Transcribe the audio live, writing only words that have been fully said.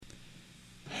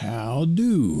y'all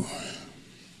do?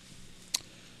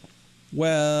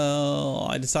 Well,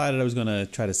 I decided I was going to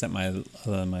try to set my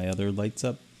my other lights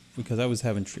up because I was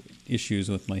having issues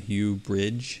with my Hue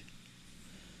Bridge,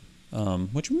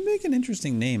 which would make an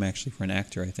interesting name actually for an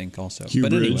actor, I think. Also, Hue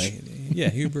but Bridge. anyway, yeah,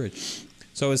 Hue Bridge.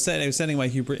 So I was setting my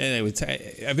Hue Bridge, and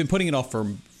I've been putting it off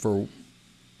for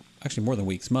actually more than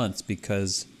weeks, months,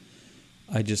 because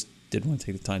I just didn't want to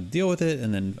take the time to deal with it,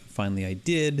 and then finally I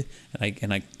did,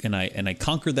 and I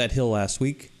conquered that hill last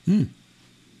week.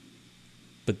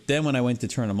 But then when I went to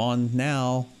turn them on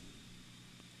now,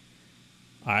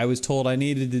 I was told I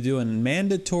needed to do a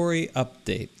mandatory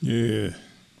update. Yeah.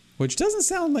 Which doesn't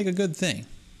sound like a good thing.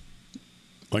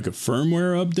 Like a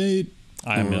firmware update?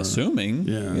 I'm assuming.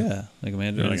 Yeah. Like a Or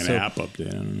mandatory. like an app update,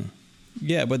 I don't know.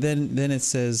 Yeah, but then it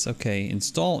says, okay,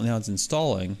 now it's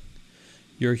installing.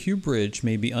 Your Hue Bridge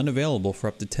may be unavailable for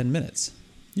up to 10 minutes.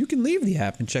 You can leave the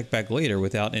app and check back later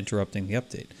without interrupting the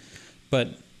update.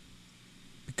 But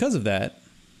because of that,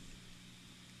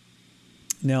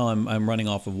 now I'm running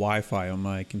off of Wi-Fi on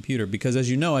my computer because, as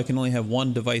you know, I can only have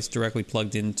one device directly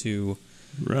plugged into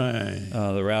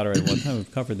the router at one time.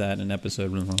 We've covered that in an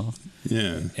episode.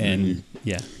 Yeah. And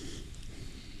yeah.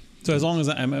 So as long as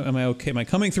am I okay? Am I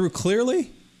coming through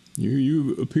clearly?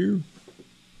 You appear.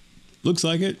 Looks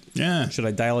like it. Yeah. Should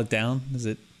I dial it down? Is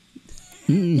it?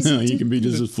 No, you can be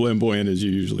just as flamboyant as you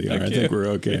usually are. Okay. I think we're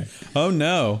okay. Oh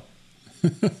no.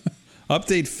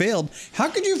 Update failed. How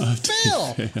could you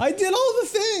fail? I did all the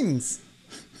things.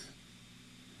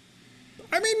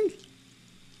 I mean,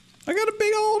 I got a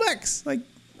big old X. Like,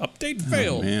 update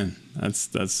failed. Oh, man,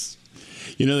 that's.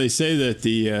 You know, they say that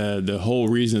the whole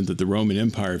reason that the Roman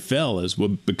Empire fell is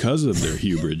because of their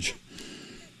Hue Bridge.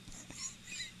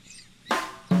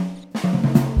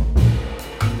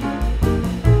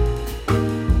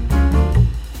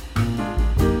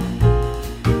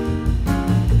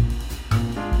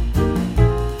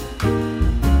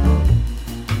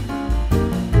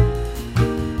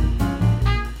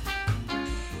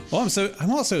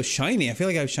 I'm also shiny. I feel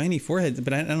like I have shiny forehead,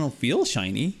 but I don't feel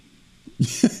shiny.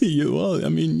 Well, I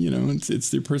mean, you know, it's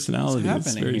their personality.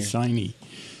 It's very here? shiny.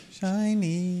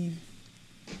 Shiny.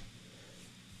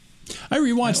 I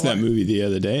rewatched that movie the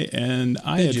other day, and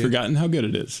I had forgotten how good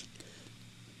it is.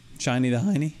 Shiny the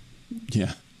Hiney?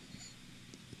 Yeah.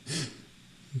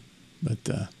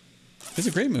 But it's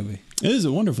a great movie. It is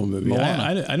a wonderful movie.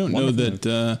 I don't know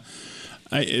that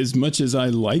as much as I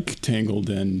like Tangled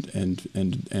and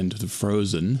the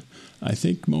Frozen, I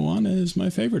think Moana is my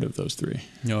favorite of those three.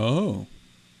 Oh.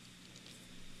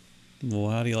 Well,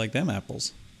 how do you like them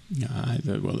apples? Well,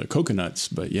 they're coconuts,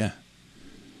 but yeah.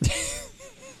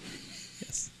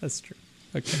 Yes, that's true.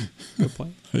 Okay, good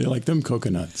point. How do you like them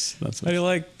coconuts? That's what, how do you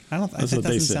like? I don't. That's That what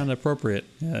they doesn't say. sound appropriate.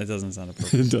 Yeah, it doesn't sound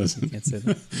appropriate. It doesn't. You can't say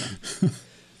that. No.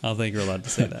 I don't think you're allowed to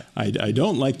say that. I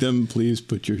don't like them. Please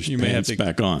put your pants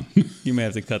back on. You may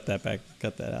have to cut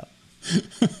that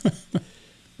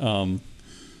out.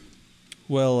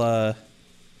 Well,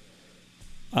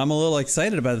 I'm a little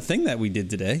excited about the thing that we did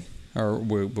today, or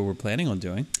we're planning on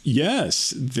doing.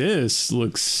 Yes, this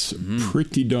looks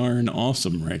pretty darn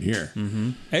awesome right here.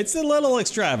 Mm-hmm. It's a little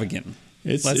extravagant.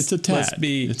 It's a tad.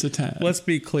 It's a tad. Let's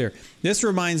be clear. This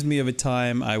reminds me of a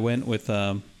time I went with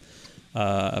a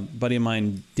buddy of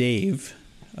mine, Dave,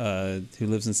 who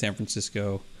lives in San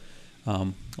Francisco,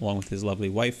 along with his lovely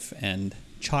wife and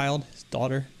child, his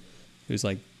daughter, who's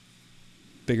like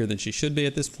bigger than she should be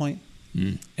at this point.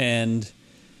 And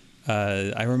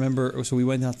I remember, so we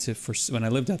went out when I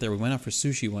lived out there, we went out for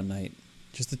sushi one night,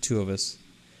 just the two of us,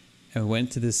 and we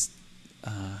went to this.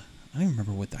 I don't even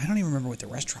remember what the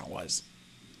restaurant was.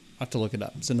 I'll have to look it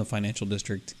up. It's in the financial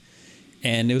district.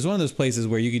 And it was one of those places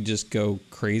where you could just go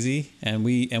crazy, and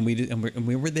we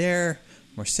were there.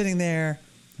 We're sitting there,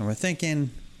 and we're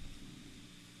thinking,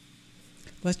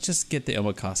 let's just get the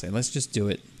omakase. Let's just do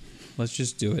it.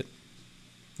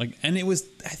 Like, and I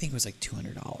think it was like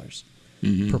 $200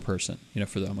 per person,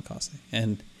 for the omakase.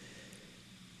 And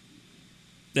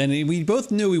then we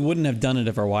both knew we wouldn't have done it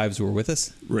if our wives were with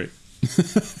us. Right.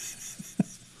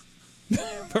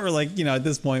 But we're like, at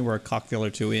this point, we're a cocktail or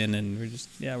two in, and we're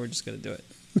just going to do it.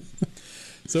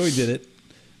 So we did it.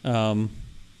 Then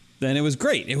it was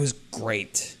great. It was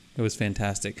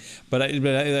fantastic. But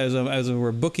as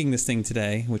we're booking this thing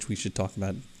today, which we should talk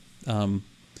about,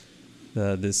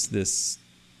 this.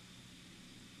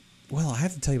 Well, I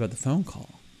have to tell you about the phone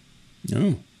call.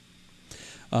 No.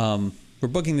 We're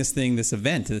booking this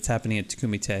event that's happening at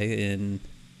Takumite in.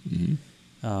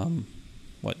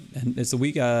 And it's the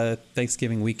week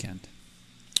Thanksgiving weekend.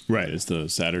 Right, it's the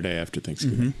Saturday after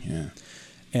Thanksgiving. Yeah.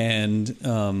 And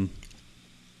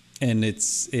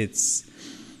it's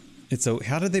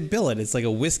how did they bill it? It's like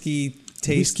a whiskey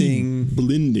tasting whiskey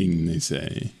blending, they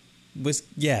say.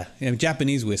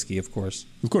 Japanese whiskey, of course.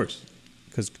 Of course.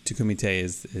 Because Tukumite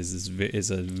is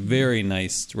a very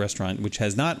nice restaurant, which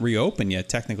has not reopened yet,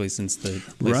 technically, since the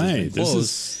place has been closed. This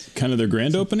is kind of their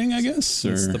grand opening, I guess?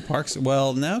 It's the parks.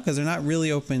 Well, no, because they're not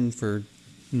really open for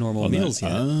normal meals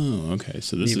yet. Oh, okay.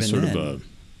 So this is sort of a special...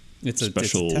 It's a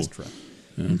test run.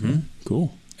 Mm-hmm.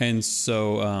 Cool. And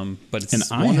so, but it's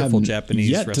a wonderful Japanese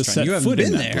yet restaurant. To set you haven't foot been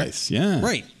in that there. Place. Yeah.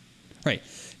 Right.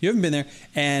 You haven't been there.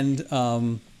 And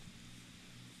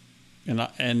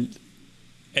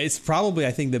it's probably,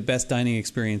 I think, the best dining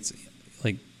experience,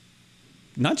 like,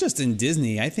 not just in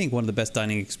Disney. I think one of the best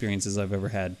dining experiences I've ever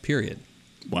had, period.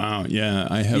 Wow. Yeah,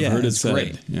 I have heard it said.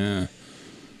 Great. Yeah.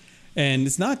 And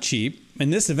it's not cheap.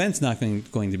 And this event's not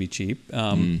going to be cheap.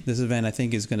 This event, I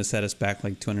think, is going to set us back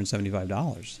like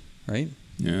 $275, right?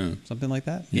 Yeah. Something like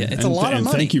that. Yeah, it's a lot of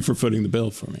money. Thank you for footing the bill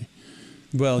for me.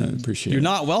 Well, I appreciate you're it.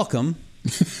 not welcome.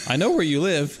 I know where you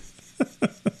live.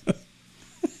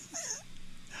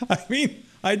 I mean,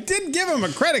 I did give him a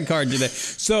credit card today.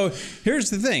 So here's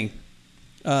the thing.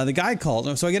 The guy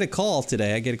called. So I get a call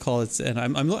today. I don't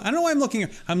know why I'm looking.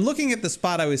 I'm looking at the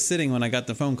spot I was sitting when I got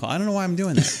the phone call. I don't know why I'm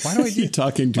doing that. Why do I do? You're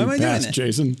talking too fast,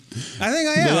 Jason. I think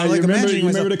I am. Yeah, I'm like, you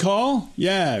remember the call?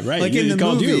 Yeah, right. Like in the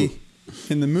called movie. You.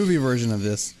 In the movie version of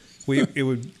this, I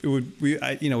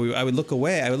would look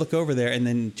away. I would look over there, and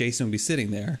then Jason would be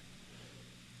sitting there.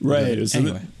 Right.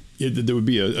 Anyway. There would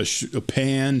be a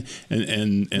pan,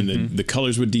 and the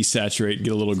colors would desaturate,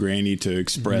 get a little grainy to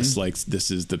express like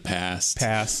this is the past.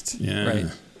 Yeah. Right.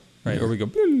 Yeah. Or we go.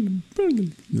 And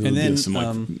then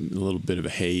a little bit of a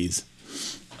haze.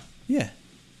 Yeah.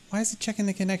 Why is it checking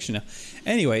the connection now?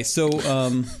 Anyway, so I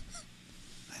don't know.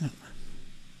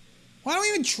 Why don't we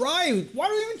even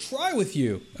try with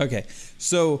you? Okay.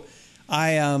 So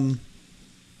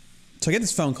So I get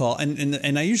this phone call,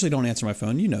 and I usually don't answer my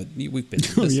phone. You know, we've been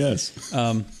through this.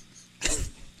 Oh,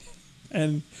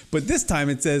 yes. But this time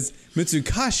it says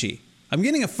Mitsukashi. I'm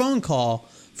getting a phone call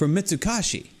from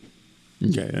Mitsukashi.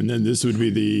 Okay, and then this would be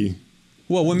the...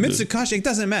 Well, when Mitsukashi... It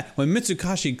doesn't matter. When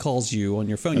Mitsukashi calls you on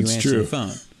your phone, you answer the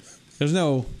phone. There's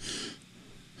no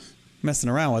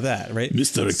messing around with that, right?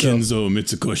 Mr. Kenzo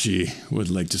Mitsukoshi would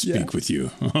like to speak with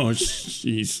you. Oh,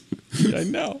 jeez. I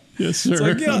know. Yes, sir.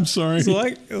 So I'm sorry. So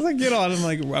I get on.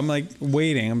 I'm like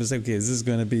waiting. I'm just like, okay, is this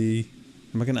going to be?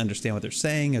 Am I going to understand what they're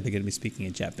saying? Are they going to be speaking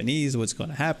in Japanese? What's going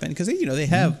to happen? Because they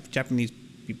have Japanese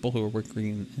people who are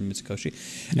working in Mitsukoshi.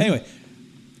 Yeah. Anyway,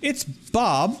 it's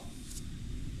Bob.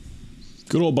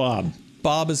 Good old Bob.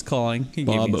 Bob is calling. He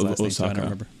Bob gave me his last of name, so I don't Osaka.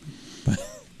 remember.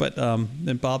 But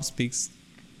then Bob speaks.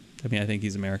 I mean, I think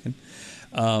he's American,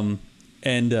 and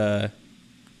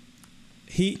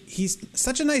he's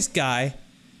such a nice guy,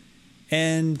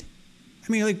 and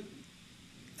I mean, like,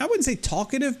 I wouldn't say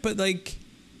talkative, but like,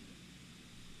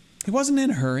 he wasn't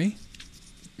in a hurry,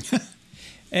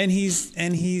 and he's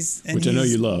which I know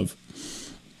you love.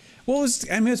 Well, it's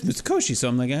Mitsukoshi, so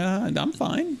I'm like, I'm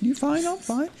fine. You fine? I'm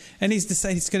fine. And he's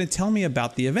decided he's going to tell me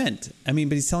about the event. I mean,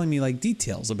 but he's telling me like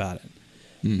details about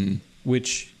it,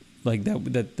 which. Like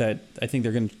that I think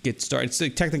they're going to get started.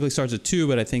 It technically starts at 2,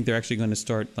 but I think they're actually going to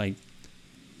start like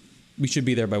we should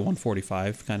be there by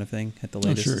 1:45 kind of thing at the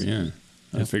latest. Oh, sure, yeah.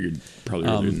 I figured probably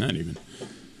earlier than that even.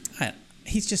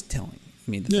 He's just telling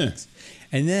me the things.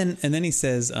 And then he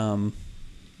says then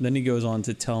he goes on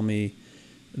to tell me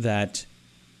that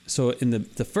so in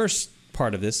the first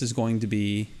part of this is going to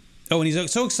be and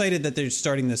he's so excited that they're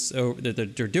starting this,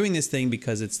 that they're doing this thing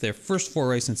because it's their first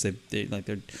foray since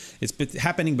it's been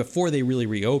happening before they really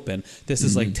reopen. This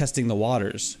is like testing the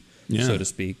waters, so to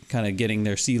speak, kind of getting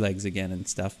their sea legs again and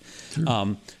stuff.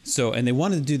 Sure. And they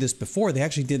wanted to do this before. They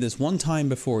actually did this one time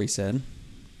before. He said,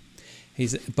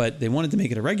 but they wanted to make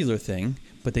it a regular thing,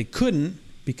 but they couldn't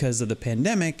because of the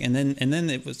pandemic. And then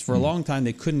it was for a long time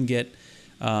they couldn't get.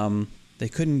 You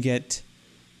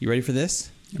ready for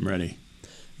this? I'm ready.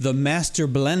 The master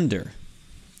blender.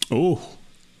 Oh,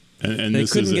 and they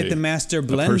couldn't get the master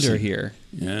blender here.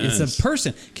 Yes. It's a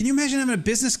person. Can you imagine having a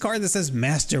business card that says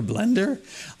master blender?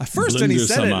 First when he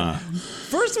said it,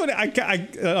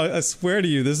 I swear to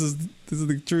you, this is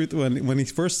the truth. When he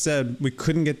first said we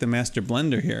couldn't get the master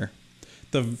blender here,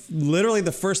 literally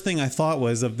the first thing I thought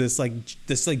was of this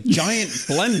giant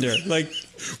blender, like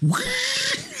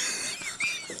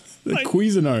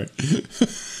Cuisinart.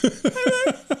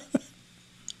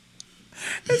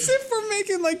 As if we're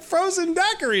making like frozen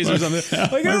daiquiris or something.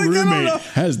 Like, my roommate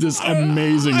has this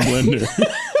amazing blender.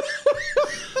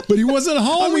 But he wasn't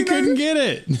home. We couldn't get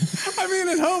it. I mean,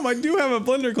 at home I do have a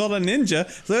blender called a Ninja,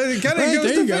 so it kind of goes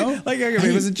there to you go. Like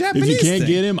it was a Japanese. If you can't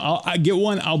thing. get him, I'll get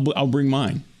one. I'll bring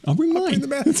mine. I'll bring mine. bring the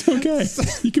bag. It's okay.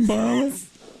 You can borrow it.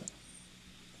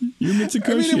 You're Mitsukoshi.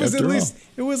 I mean, it was after at all. least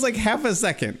it was like half a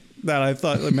second that I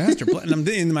thought like, master blender. And I'm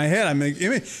in my head. I'm like,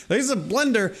 there's a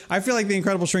blender. I feel like the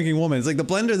Incredible Shrinking Woman. It's like the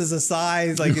blender. There's a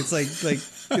size. Like it's like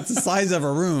it's the size of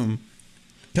a room.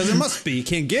 Because it must be. You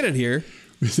can't get it here.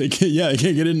 They can't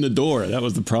get it in the door. That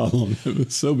was the problem. It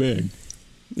was so big.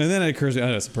 And then it occurs to me,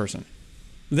 oh, it's a person.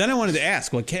 Then I wanted to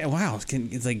ask, well,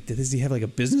 it's like, does he have like a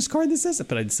business card that says it?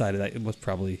 But I decided that it was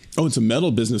probably... Oh, it's a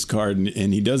metal business card,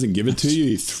 and he doesn't give it to you.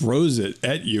 He throws it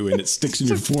at you, and it sticks in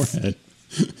your forehead.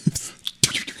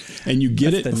 And you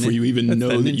get it before you even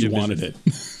know that you wanted it.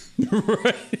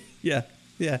 Right. Yeah.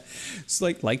 Yeah. It's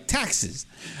like taxes.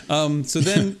 So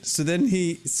then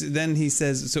he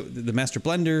says, so the master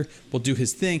blender will do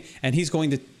his thing, and he's going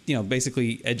to,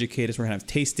 basically educate us. We're going to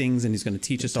have tastings, and he's going to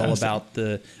teach us all about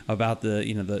the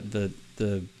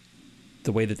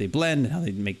way that they blend and how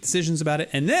they make decisions about it.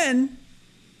 And then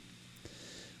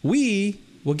we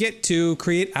will get to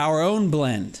create our own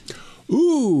blend.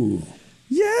 Ooh.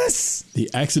 Yes. The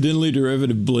accidentally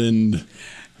derivative blend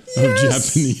of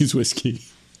Japanese whiskey.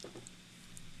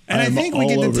 And I think we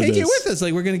get to take it with us.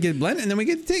 Like, we're going to get blended, and then we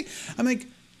get to take... I'm like,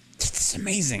 this is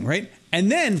amazing, right?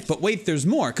 And then, but wait, there's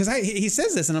more. Because he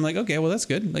says this, and I'm like, okay, well, that's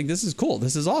good. Like, this is cool.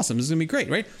 This is awesome. This is going to be great,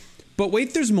 right? But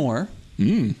wait, there's more.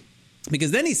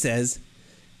 Because then he says,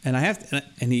 and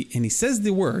he says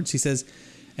the words. He says,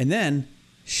 and then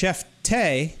Chef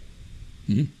Tay...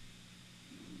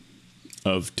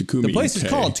 Of Takumi. The place is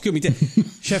called Takumi Tay.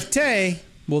 Chef Tay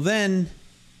will then...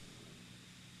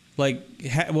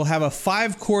 we'll have a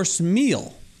 5-course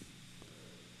meal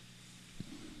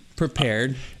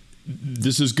prepared.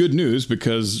 This is good news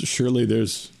because surely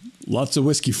there's lots of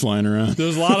whiskey flying around.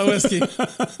 There's a lot of whiskey.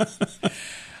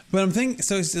 But I'm thinking,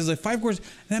 so it's like 5 course,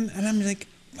 and I'm like,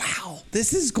 wow,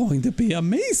 this is going to be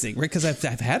amazing, right? Because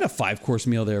I've had a 5-course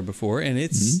meal there before, and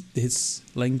it's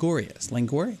langorious.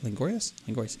 Langorious.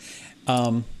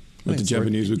 What the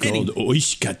Japanese would call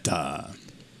oishikata.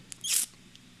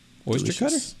 Oyster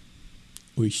cutter?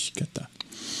 Oishikata.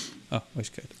 Oh,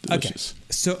 oyster cutter. Delicious. Okay.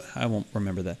 So I won't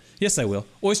remember that. Yes, I will.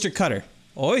 Oyster cutter.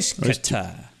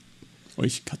 Oishikata.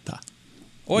 Oishikata.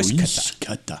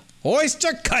 Oishikata.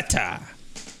 Oyster cutter.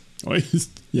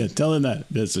 Yeah, tell him that.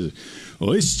 This is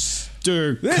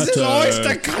oyster cutter. This is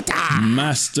oyster cutter.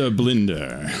 Master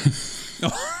blender.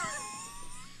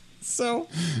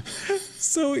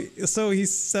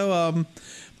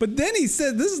 But then he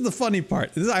said, this is the funny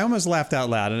part. I almost laughed out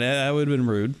loud, and that would have been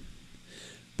rude.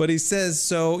 But he says,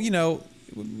 so,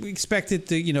 we expect it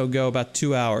to, go about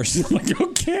 2 hours. I'm like,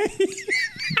 okay.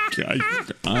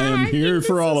 I am here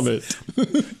for all of it.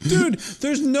 Dude,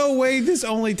 there's no way this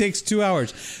only takes 2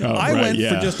 hours. I went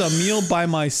for just a meal by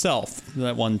myself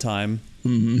that one time.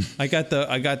 Mm-hmm. I got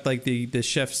the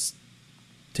chef's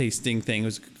tasting thing. It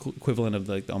was equivalent of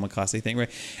the omakase thing, right?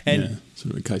 And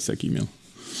sort of a kaiseki meal.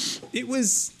 It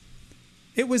was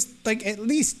like at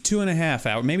least 2.5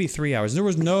 hours, maybe 3 hours. There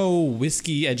was no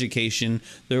whiskey education.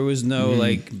 There was no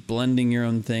like blending your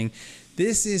own thing.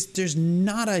 There's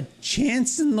not a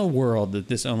chance in the world that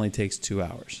this only takes 2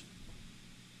 hours.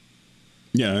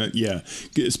 Yeah.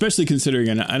 Especially considering,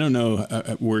 and I don't know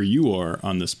where you are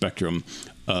on the spectrum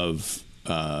of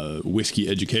whiskey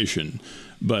education,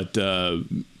 but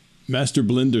Master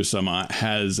Blender Sama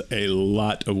has a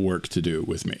lot of work to do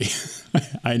with me.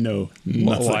 I know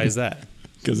nothing. Why is that?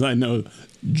 Because I know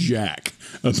jack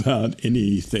about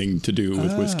anything to do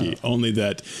with whiskey. Only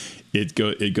that it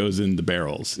goes in the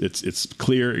barrels. It's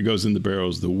clear. It goes in the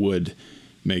barrels. The wood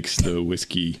makes the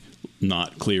whiskey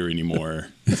not clear anymore,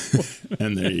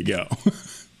 and there you go.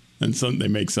 And they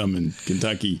make some in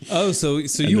Kentucky. Oh, so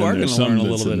you are going to learn a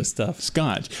little bit of stuff.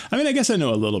 Scotch. I mean, I guess I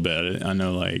know a little bit. I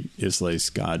know like Islay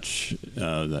Scotch,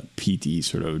 that peaty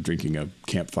sort of drinking a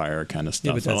campfire kind of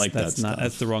stuff. Yeah, but I like that stuff.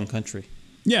 That's the wrong country.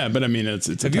 Yeah, but I mean, it's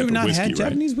a type of whiskey, right? Have you not had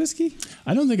Japanese whiskey?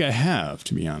 I don't think I have,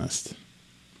 to be honest.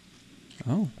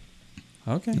 Oh,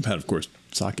 okay. I've had, of course,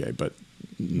 sake, but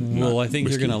well, I think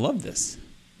you're going to love this.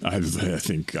 I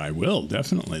think I will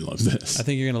definitely love this. I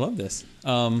think you're going to love this.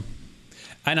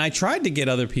 And I tried to get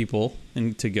other people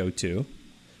to go to,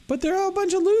 but they're all a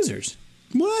bunch of losers.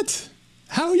 What?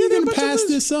 How are you going to pass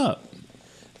this up?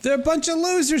 They're a bunch of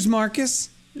losers,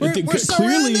 Marcus.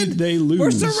 Clearly, they lose.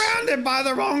 We're surrounded by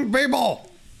the wrong people.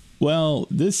 Well,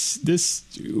 this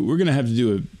we're going to have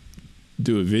to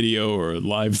do a video or a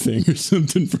live thing or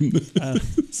something from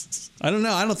this. I don't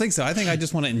know. I don't think so. I think I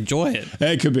just want to enjoy it.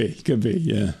 It could be.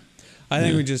 Yeah. I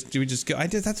think we just go.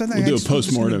 That's what We'll do a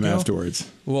postmortem afterwards.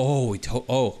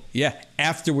 Whoa, yeah.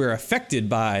 After we're affected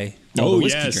by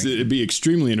yes, drinking. It'd be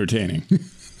extremely entertaining.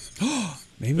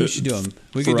 Maybe we should do them.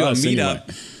 We could do a meetup.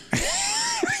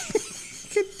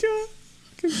 Anyway.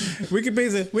 We could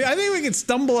basically. I think we could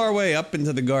stumble our way up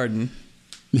into the garden.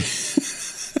 We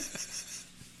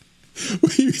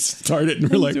start it and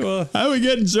we're like, how do we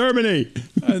get in Germany?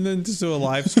 And then just do a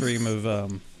live stream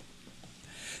of.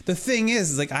 The thing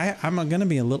is like I'm gonna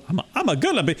be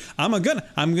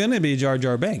Jar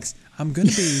Jar Banks. I'm gonna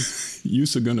be. You're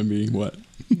gonna be what?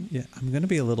 Yeah, I'm gonna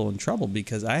be a little in trouble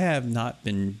because I have not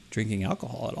been drinking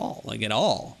alcohol at all, like at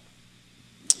all,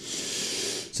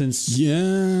 since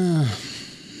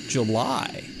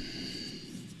July.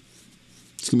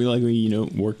 It's gonna be like when you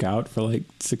work out for like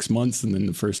 6 months, and then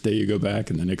the first day you go back,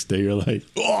 and the next day you're like,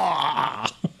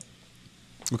 ah.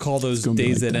 We call those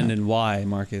days like that end in Y,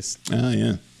 Marcus. Oh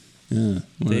yeah.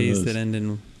 Days that end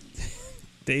in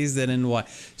Y.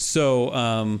 So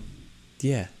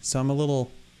so I'm a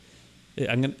little.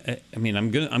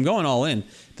 I'm going all in.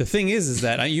 The thing is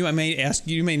that I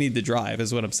may need to drive,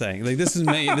 is what I'm saying. Like this is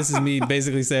me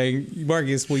basically saying,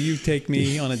 Marcus, will you take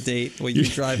me on a date? Will you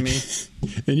drive me?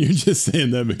 And you're just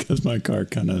saying that because my car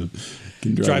kind of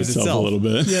can drive itself a little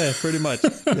bit. Yeah, pretty much.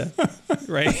 Yeah.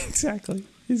 Right, exactly.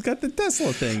 He's got the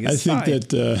Tesla thing. It's I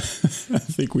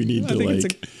think we need to ride. It's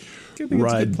a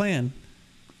good plan.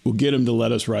 We'll get him to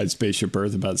let us ride Spaceship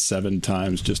Earth about 7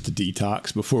 times just to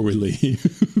detox before we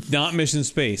leave. Not Mission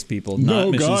Space, people.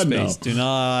 Not Mission Space. No. Do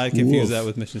not confuse that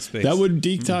with Mission Space. That would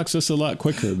detox us a lot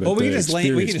quicker. But we could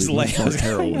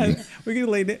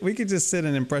just sit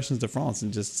in Impressions de France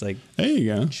and just like there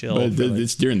you go. Chill. But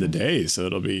it's during the day, so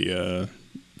it'll be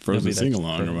Frozen sing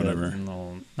along or whatever.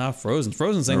 No, not Frozen.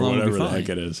 Frozen sing along would be fine. Whatever the heck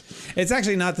it is. It's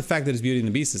actually not the fact that it's Beauty and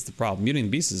the Beast is the problem. Beauty and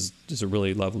the Beast is just a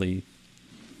really lovely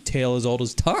tale as old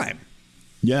as time.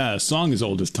 Yeah, a song as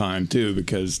old as time too,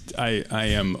 because I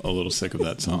am a little sick of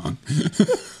that song.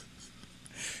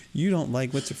 You don't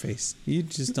like what's her face? You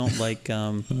just don't like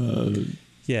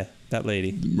that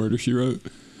lady. Murder, She Wrote.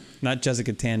 Not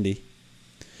Jessica Tandy.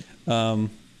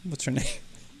 What's her name?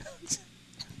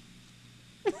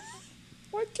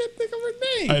 I can't think of her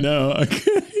name. I know. I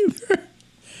can't either.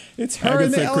 It's her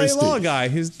and the LA Law guy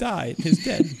who's dead. Who's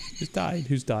dead.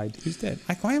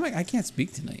 I can't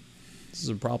speak tonight. This is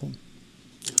a problem.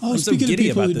 Oh, speaking of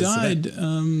people who died,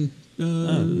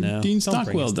 Dean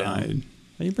Stockwell died.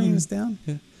 Are you bringing this down?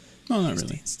 Yeah. No, not really.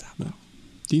 Dean Stockwell.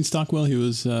 Dean Stockwell, he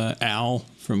was Al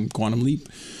from Quantum Leap,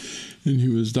 and he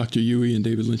was Dr. Yui in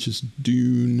David Lynch's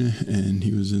Dune, and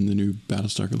he was in the new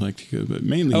Battlestar Galactica, but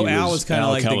mainly Al was kind of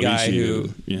like the guy who...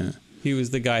 Yeah. He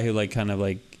was the guy who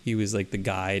he was like the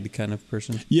guide kind of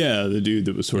person. Yeah, the dude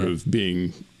that was sort of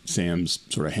being Sam's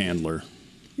sort of handler.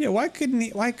 Yeah, what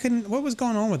was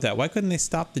going on with that? Why couldn't they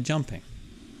stop the jumping?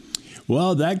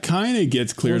 Well, that kind of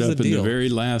gets cleared up in the very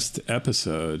last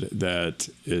episode, that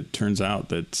it turns out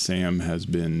that Sam has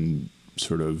been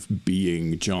sort of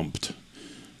being jumped.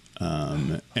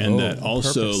 And that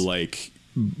also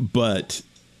but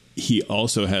he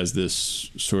also has this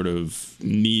sort of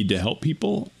need to help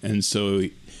people. And so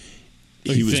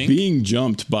he was being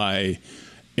jumped by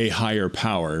a higher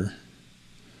power.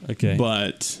 Okay.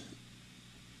 But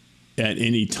at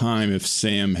any time, if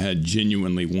Sam had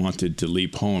genuinely wanted to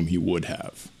leap home, he would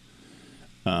have.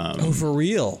 For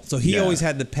real? So he always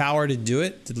had the power to do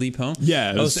it, to leap home?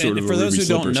 Yeah. And for those who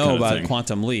don't know about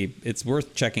Quantum Leap, it's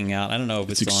worth checking out. I don't know if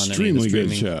it's on extremely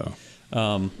good show.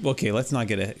 Okay, let's not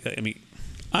get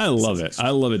I love it. I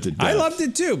love it to death. I loved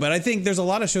it too, but I think there's a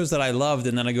lot of shows that I loved,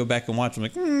 and then I go back and watch them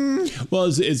like, Well,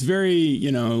 it's very,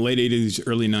 late 80s,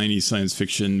 early 90s science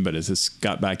fiction, but it's a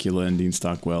Scott Bakula and Dean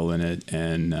Stockwell in it,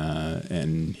 and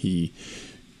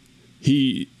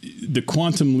the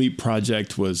Quantum Leap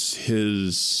project was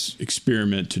his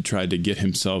experiment to try to get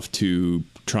himself to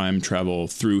time travel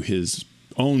through his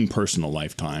own personal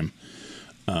lifetime.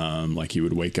 Like he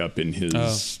would wake up in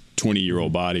his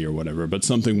 20-year-old body or whatever, but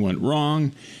something went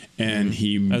wrong, and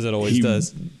he, as it always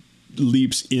does,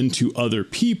 leaps into other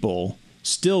people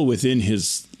still within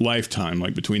his lifetime,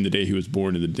 like between the day he was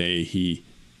born and the day he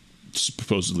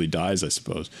supposedly dies, I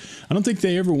suppose. I don't think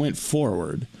they ever went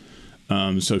forward.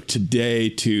 So today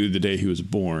to the day he was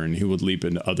born, he would leap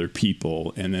into other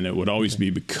people, and then it would always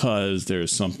be because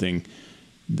there's something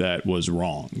that was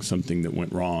wrong, something that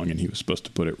went wrong, and he was supposed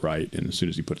to put it right. And as soon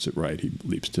as he puts it right, he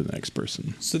leaps to the next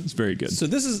person. So it's very good. So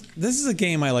this is a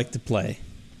game I like to play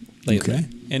lately, okay.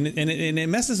 and it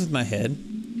messes with my head.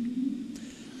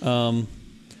 So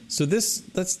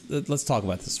let's talk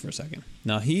about this for a second.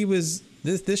 Now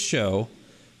this show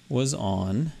was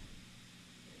on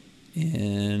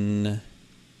in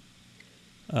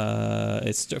so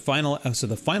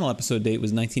the final episode date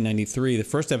was 1993. The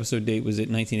first episode date was at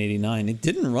 1989. It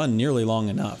didn't run nearly long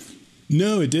enough.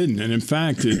 No, it didn't. And in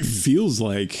fact, it feels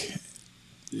like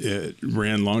it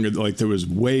ran longer. Like there was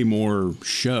way more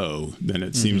show than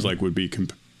it seems like would be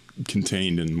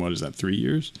contained in, what is that, 3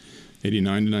 years?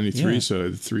 89 to 93. Yeah.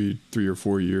 So three or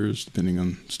 4 years, depending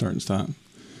on start and stop.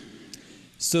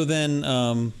 So then,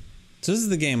 so this is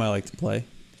the game I like to play.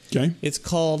 Okay. It's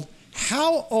called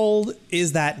How Old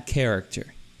Is That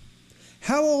Character?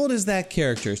 How old is that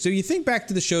character? So you think back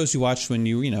to the shows you watched when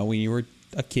you were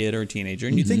a kid or a teenager,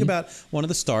 and you think about one of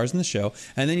the stars in the show,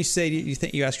 and then you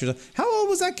ask yourself, how old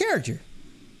was that character?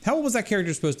 How old was that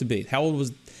character supposed to be? How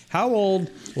old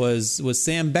was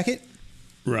Sam Beckett?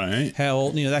 Right. How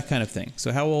old, that kind of thing.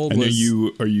 So how old And was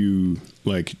are you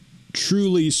like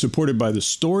truly supported by the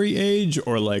story age,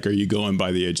 or like are you going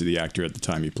by the age of the actor at the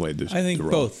time you played this? I think the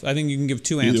role? both. I think you can give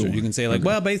two Either answers. one. You can say like, Okay.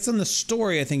 well, based on the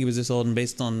story, I think he was this old, and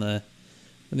based on the,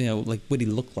 like what he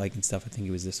looked like and stuff, I think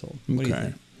he was this old. What do you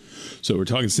think? So we're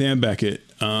talking Sam Beckett.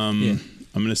 Yeah. I'm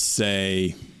going to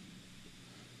say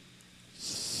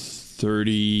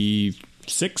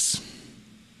 36.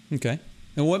 Okay.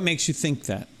 And what makes you think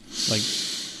that? Like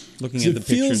looking So at the it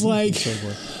feels pictures like and so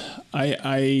forth.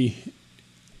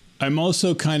 I'm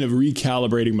also kind of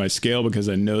recalibrating my scale because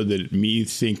I know that me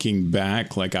thinking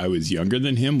back, like I was younger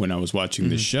than him when I was watching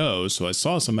the show. So I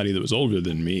saw somebody that was older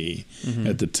than me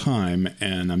at the time,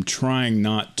 and I'm trying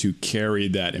not to carry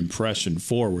that impression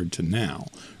forward to now.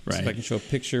 Right. So if I can show a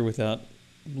picture without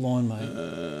blowing my.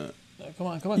 Come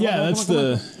on. Yeah, that's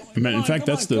the. In fact,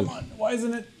 that's the. Come on. Why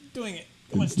isn't it doing it?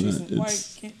 Come on, It's not- Jason. Why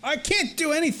I can't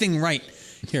do anything right.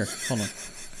 Here, hold on.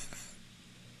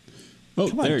 Oh,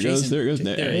 Come on, there it Jason. goes. There it goes.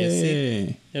 There he is. See?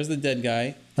 Hey. There's the dead guy. I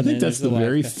and think then that's there's the live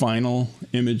very guy. final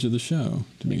image of the show,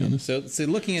 to be honest. So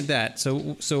looking at that,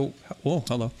 so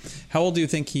hello. How old do you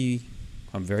think he?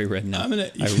 I'm very red now. I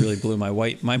really blew my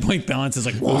white balance is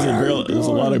like. There's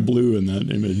a lot of blue in that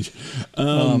image.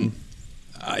 I'm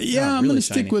really going to shiny.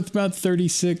 stick with about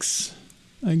 36,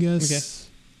 I guess. Okay.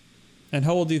 And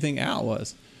how old do you think Al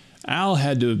was? Al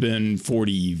had to have been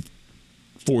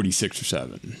 46 or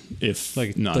 7, if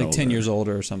Like not 10 older. years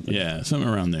older or something. Yeah, something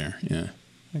around there. Yeah.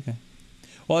 Okay.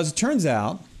 Well, as it turns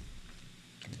out,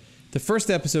 the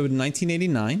first episode in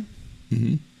 1989,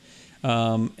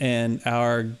 and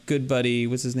our good buddy,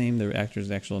 what's his name? The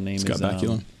actor's actual name Scott is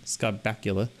Bakula. Scott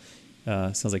Bakula.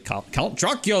 Sounds like Count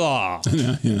Dracula.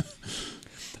 Yeah.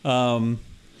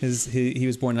 He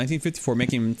was born in 1954,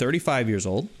 making him 35 years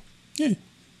old Yeah.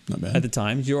 Not bad. at the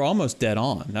time. You were almost dead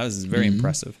on. That was very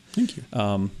impressive. Thank you.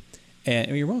 And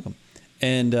you're welcome.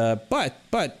 And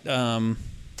but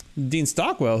Dean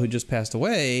Stockwell, who just passed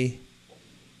away,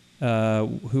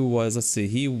 who was, let's see,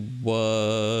 he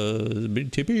was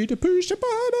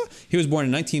born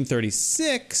in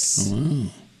 1936,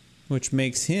 which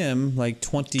makes him like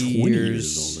 20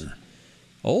 years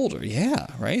older. Yeah,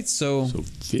 right. So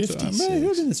 56. he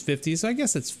was in his 50s. So I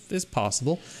guess it's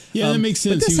possible. Yeah, that makes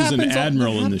but sense. this He was an happens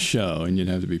admiral in the show, and you'd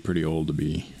have to be pretty old to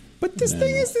be. But this an thing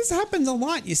admiral. is, this happens a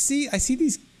lot. I see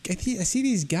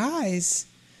these guys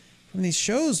from these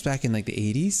shows back in like the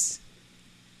 80s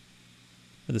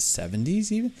or the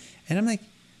 70s even, and I'm like,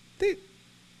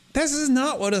 this is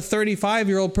not what a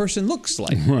 35-year-old person looks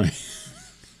like. Right.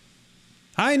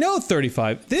 I know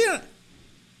 35.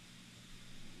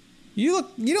 You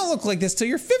don't look like this till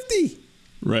you're 50.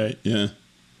 Right. Yeah.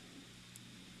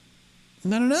 I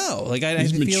don't know. Like I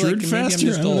He's feel matured like maybe faster. I'm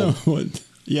just I don't know old. what.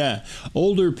 Yeah,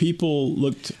 older people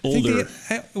looked I think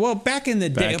older. back in the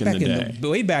day,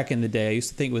 way back in the day, I used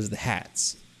to think it was the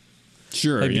hats.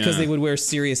 Sure, Like, yeah. because they would wear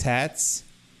serious hats.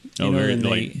 very and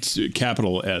like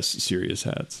capital S serious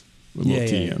hats with Yeah,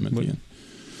 little yeah, TM at yeah. the end.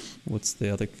 What's the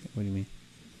other? What do you mean?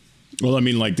 Well, I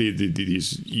mean, like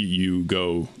these, you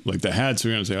go like the hats.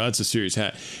 We're gonna say, "Oh, that's a serious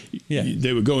hat." Yeah.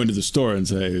 They would go into the store and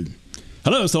say,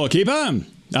 "Hello, storekeeper.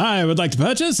 I would like to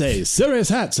purchase a serious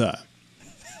hat, sir."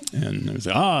 And they would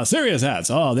say, serious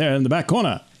hats. Oh, they're in the back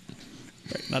corner.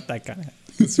 Right, not that kind of hat.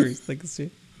 Serious, like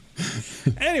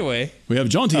anyway, We have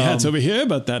jaunty hats over here,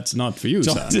 but that's not for you,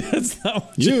 sir. that's not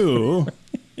what You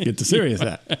get the serious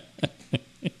hat.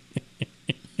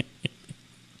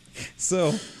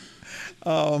 So,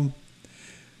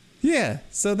 yeah.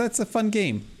 So that's a fun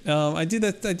game. I do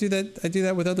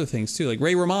that with other things too, like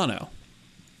Ray Romano.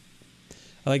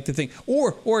 I like to think,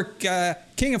 or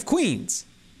King of Queens.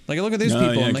 Like I look at these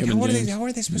people, yeah, I'm like, Kevin how James.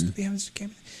 are they supposed to be?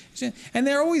 And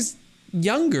they're always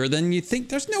younger than you think.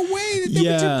 There's no way that they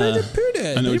would do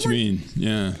it. I know what you mean.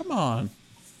 Yeah. Come on.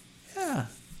 Yeah.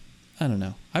 I don't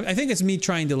know. I think it's me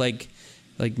trying to like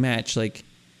match like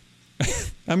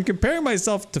I'm comparing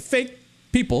myself to fake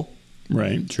people.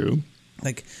 Right. True.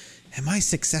 Like, am I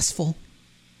successful?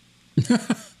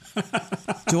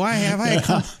 Do I have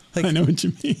like? I know what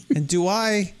you mean. And do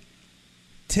I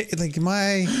like? Am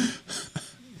I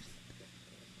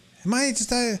just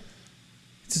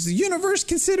does the universe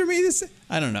consider me this?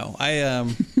 I don't know.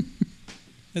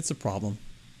 It's a problem.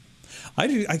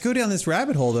 I go down this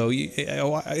rabbit hole though. You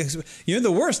know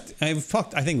the worst. I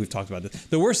think we've talked about this.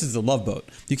 The worst is the Love Boat.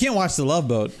 You can't watch the Love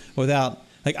Boat without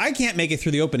I can't make it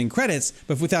through the opening credits,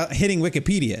 but without hitting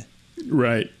Wikipedia.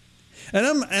 Right. And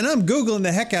I'm Googling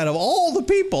the heck out of all the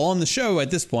people on the show at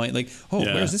this point. Like,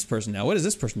 where's this person now? What is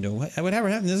this person doing? Whatever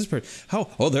happened to this person?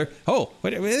 What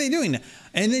are they doing now?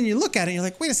 And then you look at it and you're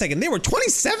like, wait a second, they were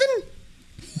 27?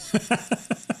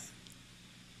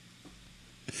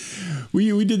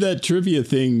 We did that trivia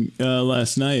thing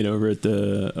last night over at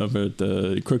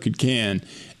the Crooked Can,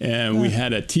 and we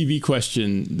had a TV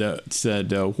question that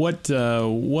said, what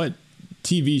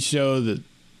TV show that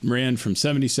ran from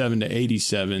 77 to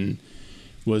 87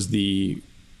 was the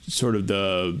sort of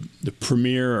the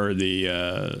premiere or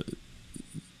the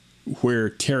where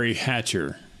Terry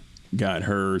Hatcher got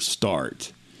her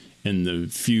start in a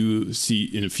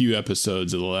few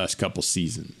episodes of the last couple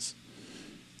seasons.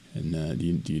 And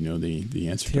do you know the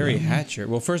answer? Terry to that? Hatcher.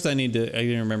 Well, first I need to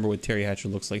remember what Terry Hatcher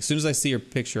looks like. As soon as I see her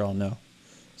picture, I'll know.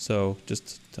 So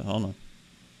just hold on.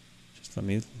 Just let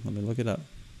me look it up.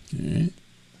 All right.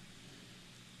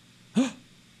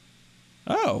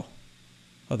 Oh,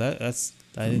 that's.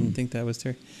 I didn't think that was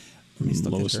Terry.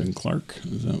 Lois and Clark.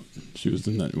 Is that she was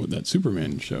in that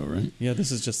Superman show, right? Yeah,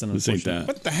 this is just an This ain't unfortunate. that.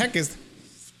 What the heck is?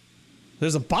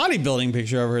 There's a bodybuilding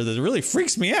picture of her that really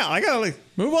freaks me out. I gotta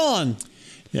move on.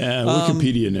 Yeah,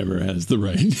 Wikipedia never has the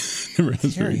right. Never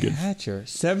has Terry very good. Hatcher,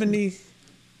 70.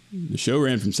 The show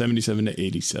ran from 77 to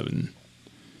 87,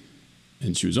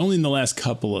 and she was only in the last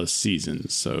couple of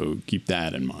seasons, so keep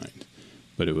that in mind.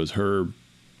 But it was her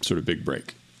sort of big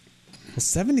break. Well,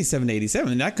 77 to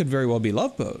 87. That could very well be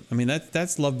Love Boat. I mean,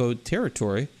 that's Love Boat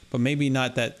territory, but maybe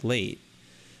not that late.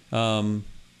 See, I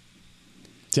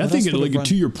What think else would have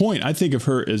to your point, I think of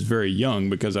her as very young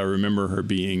because I remember her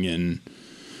being in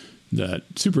that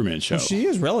Superman show. Well, she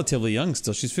is relatively young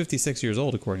still. She's 56 years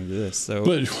old, according to this. So,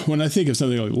 But when I think of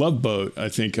something like Love Boat, I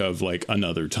think of like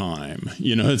Another Time.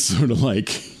 You know, it's sort of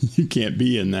like you can't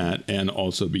be in that and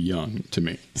also be young to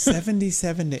me.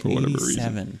 77 to For whatever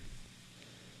 87. reason.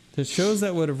 The shows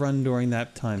that would have run during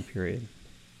that time period.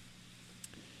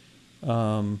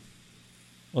 Well,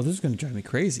 this is going to drive me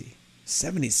crazy.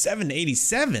 77 to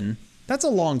 87? That's a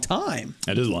long time.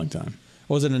 That is a long time.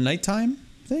 Was it a nighttime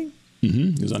thing?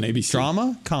 Mm-hmm. It was on ABC.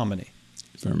 Drama? Comedy?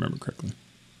 If I remember correctly.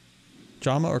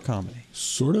 Drama or comedy?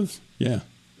 Sort of, yeah.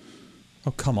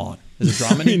 Oh, come on. Is it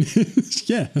drama? I mean,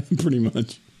 yeah, pretty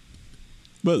much.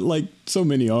 But like so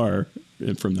many are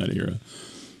from that era.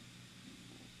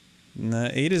 Nah,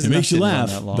 8 is It enough. makes you Didn't run laugh,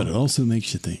 that long. but it also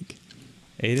makes you think.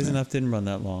 8 is enough. Didn't run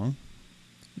that long.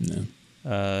 No.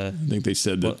 I think they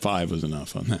said that 5 was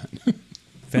enough on that.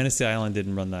 Fantasy Island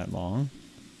didn't run that long.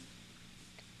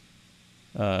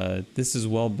 This is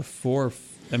well before.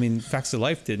 I mean, Facts of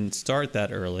Life didn't start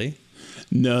that early.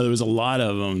 No, there was a lot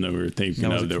of them that we were thinking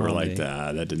That was of a that were like comedy.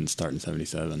 that. That didn't start in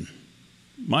 77.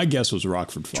 My guess was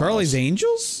Rockford Falls. Charlie's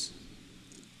Angels?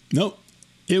 Nope.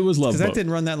 It was Love Because that Boat.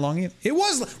 didn't run that long either. It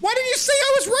was. Why didn't you say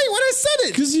I was right when I said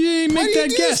it? Because you didn't Why make do you that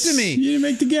do guess. this to me? You didn't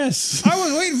make the guess. I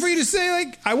was waiting for you to say,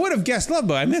 like, I would have guessed Love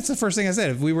Boat. I mean, that's the first thing I said.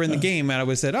 If we were in the game, and I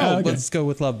would have said, okay. let's go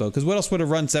with Love Boat. Because what else would have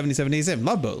run 77, 87?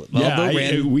 Love Boat. Love Boat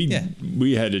ran.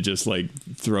 We had to just like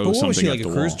throw But what something was she, at like the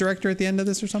a cruise wall. director at the end of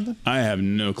this or something? I have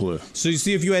no clue. So you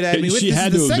see, if you had me with She this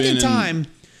had is to the have second been in- time.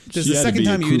 This is she the had to second be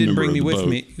a time crew you didn't member bring of me the with boat.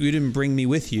 me. You didn't bring me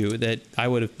with you. That I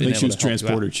would have I been think able she was to help you out.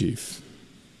 transporter chief.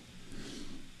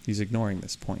 He's ignoring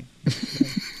this point.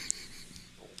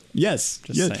 Yes.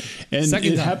 Just yes. saying. And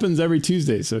Second it time. happens every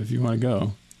Tuesday, so if you want to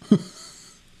go.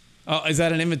 Oh, is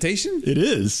that an invitation? It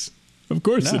is. Of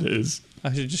course No. it is.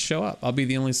 I should just show up. I'll be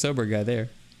the only sober guy there.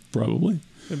 Probably.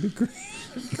 That'd be great.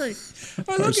 Great.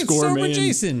 Oh, Our look, it's score sober may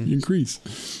Jason.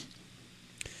 increase.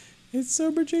 It's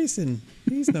sober Jason.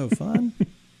 He's no fun.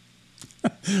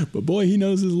 But boy, he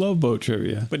knows his Love Boat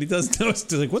trivia. But he does know.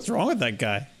 It's like, what's wrong with that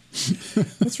guy?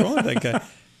 What's wrong with that guy?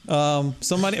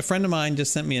 A friend of mine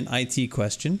just sent me an IT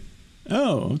question.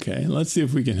 Oh, okay. Let's see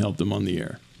if we can help them on the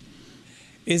air.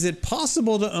 Is it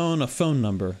possible to own a phone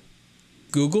number?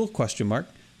 Google, ?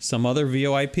 Some other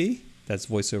VoIP, that's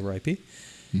voice over IP,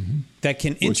 that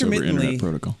can Voice over intermittently, Internet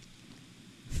Protocol.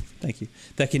 thank you,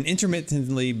 that can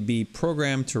intermittently be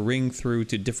programmed to ring through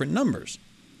to different numbers.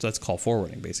 So that's call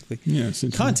forwarding, basically. Yeah,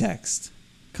 essentially.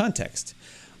 Context.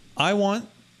 I want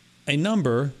a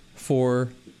number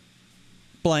for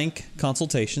blank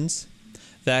consultations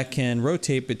that can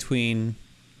rotate between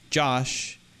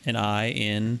Josh and I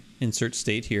in insert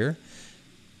state here,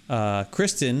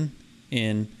 Kristen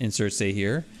in insert state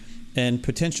here, and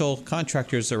potential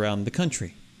contractors around the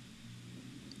country.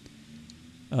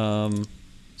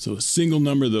 So a single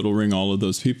number that'll ring all of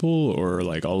those people, or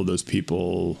like all of those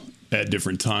people at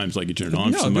different times, like you turn it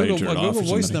on for somebody, turn it off for somebody?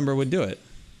 Google Voice number would do it.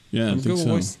 Yeah, I think Google so.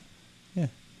 Voice. Yeah.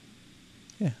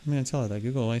 Yeah, I'm going to tell her that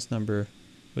Google Voice number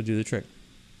would do the trick.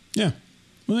 Yeah.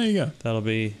 Well, there you go. That'll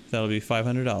be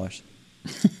 $500.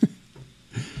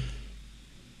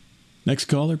 Next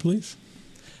caller, please.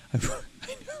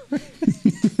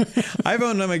 I've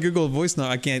owned my Google Voice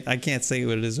number. I can't say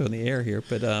what it is on the air here,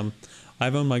 but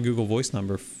I've owned my Google Voice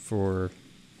number for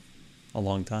a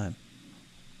long time.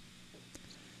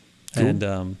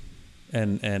 Cool.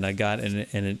 And I got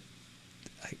I'm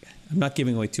not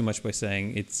giving away too much by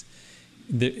saying it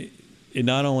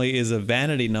not only is a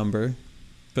vanity number,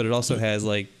 but it also has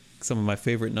like some of my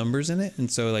favorite numbers in it,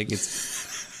 and so like it's.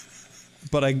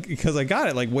 But because I got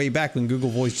it like way back when Google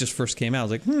Voice just first came out, I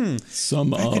was like,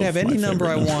 if I could have any number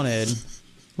I wanted,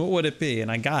 what would it be? And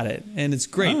I got it, and it's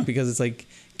great because it's like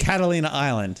Catalina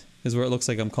Island is where it looks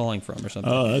like I'm calling from or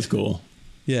something. Oh, that's cool.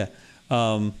 Yeah.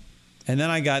 And then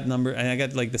I got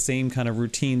like the same kind of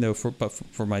routine though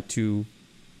for my two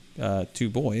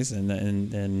boys,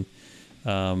 and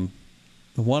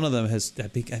one of them has, I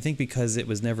think because it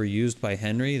was never used by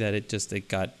Henry, that it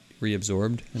got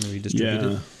reabsorbed and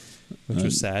redistributed. Yeah. Which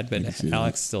was sad, but see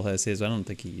Alex still has his. I don't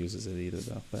think he uses it either,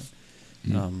 though. But,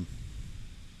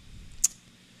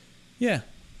 yeah.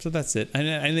 So that's it.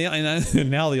 And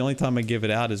now the only time I give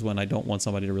it out is when I don't want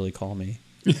somebody to really call me,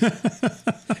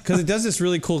 because it does this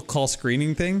really cool call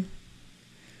screening thing.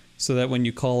 So that when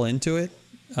you call into it,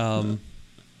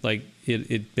 like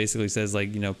it basically says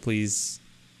like please,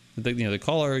 the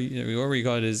caller, whoever you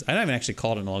call it is. I haven't actually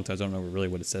called it in a long time. So I don't know really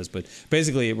what it says, but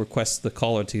basically it requests the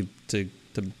caller to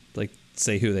like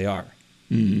say who they are.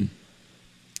 Mm-hmm.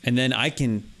 And then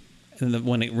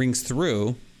when it rings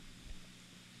through,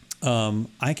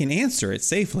 I can answer it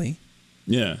safely.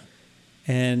 Yeah.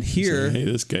 And hear hey,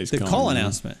 this guy's the calling call me.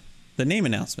 announcement, the name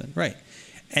announcement, right.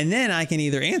 And then I can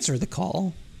either answer the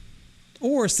call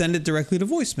or send it directly to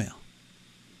voicemail.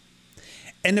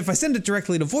 And if I send it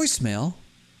directly to voicemail,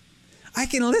 I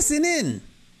can listen in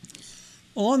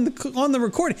on the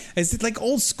recording. It's like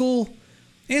old school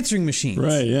answering machines.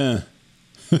 Right, yeah.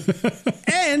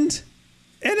 And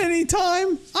at any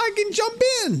time, I can jump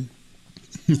in.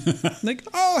 Like,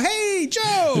 oh, hey,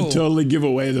 Joe. And totally give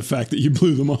away the fact that you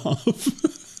blew them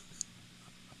off.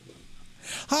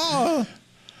 Oh,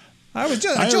 I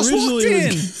just walked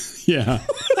in. Yeah.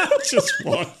 I just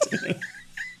walked in.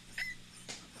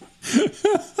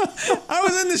 I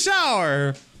was in the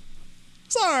shower.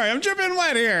 Sorry, I'm dripping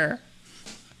wet here.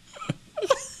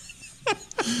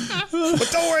 But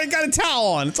don't worry, I got a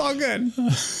towel on. It's all good.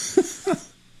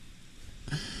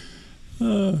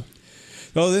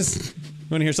 This.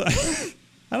 Want to hear something?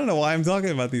 I don't know why I'm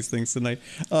talking about these things tonight.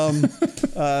 The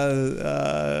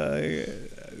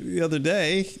other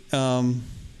day, I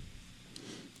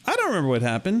don't remember what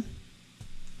happened.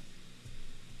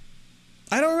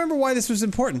 I don't remember why this was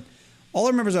important. All I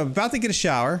remember is I was about to get a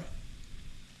shower.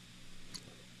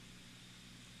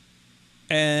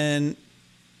 And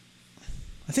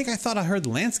I think I thought I heard the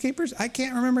landscapers. I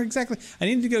can't remember exactly. I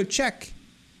needed to go check.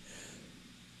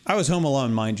 I was home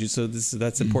alone, mind you, so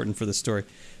that's important for the story.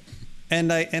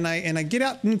 And I get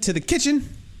out into the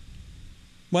kitchen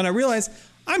when I realize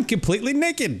I'm completely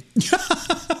naked.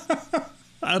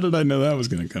 How did I know that was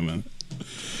going to come out?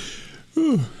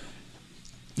 Whew.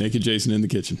 Naked Jason in the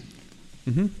kitchen.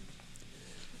 Mm-hmm.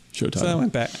 Showtime. So I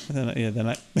went back. Then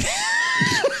I.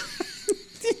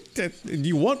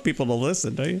 You want people to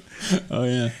listen, don't you? Oh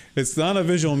yeah. It's not a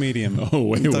visual medium. Oh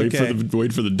wait okay.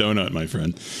 wait for the donut, my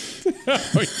friend.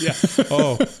 Oh, yeah.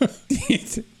 Oh,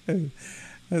 that's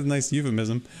a nice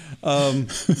euphemism. But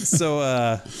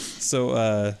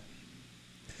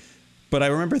I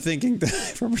remember thinking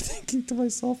to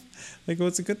myself, like, well,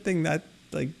 it's a good thing that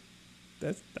I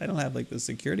don't have like the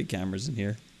security cameras in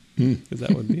here, because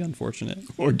that would be unfortunate.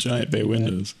 Or giant bay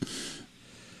windows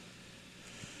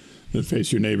that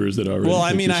face your neighbors that already. Well,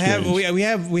 I mean, we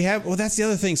have. Well, that's the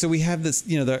other thing. So we have this,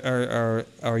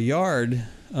 our yard.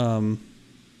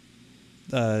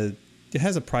 It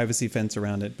has a privacy fence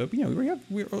around it, but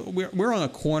we're on a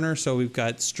corner, so we've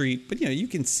got street. But you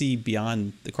can see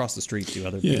across the street to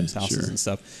other people's houses and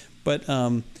stuff. But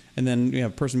and then we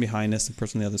have a person behind us, a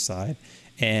person on the other side,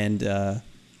 and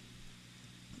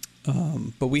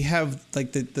But we have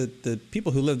like the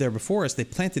people who lived there before us. They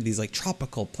planted these like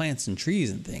tropical plants and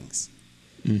trees and things.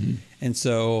 Mm-hmm. And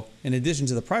so, in addition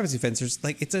to the privacy fence, there's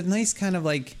like it's a nice kind of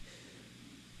like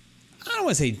I don't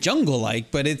want to say jungle-like,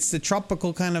 but it's the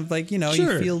tropical kind of like, you know,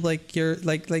 Sure. you feel like you're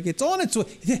like it's on its way.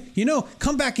 You know,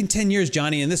 come back in 10 years,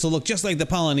 Johnny, and this will look just like the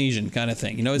Polynesian kind of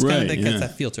thing. You know, it's kind of Right, got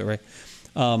that feel to it, right?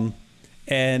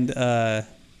 And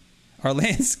our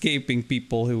landscaping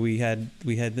people who we had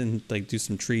them like do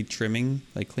some tree trimming,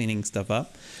 like cleaning stuff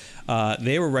up.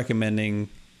 They recommended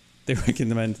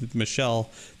to Michelle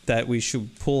that we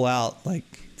should pull out like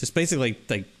just basically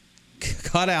like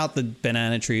cut out the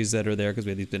banana trees that are there because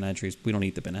we have these banana trees. We don't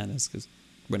eat the bananas because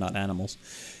we're not animals.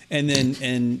 And then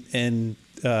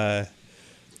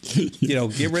you know,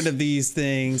 get rid of these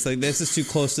things. Like this is too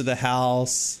close to the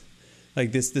house.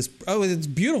 Like this it's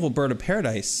beautiful bird of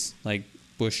paradise, like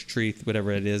bush tree,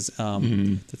 whatever it is.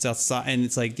 That's outside, and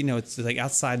it's like, you know, it's like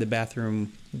outside the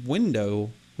bathroom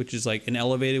window, which is like an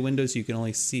elevated window, so you can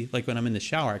only see, like when I'm in the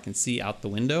shower, I can see out the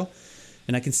window.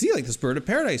 And I can see like this bird of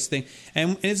paradise thing,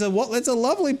 and it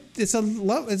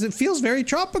feels very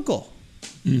tropical.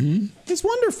 Mm-hmm. It's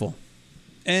wonderful,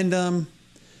 and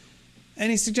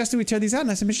he suggested we tear these out,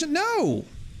 and I said, no.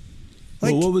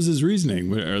 Like, well, what was his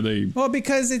reasoning? Are they? Well,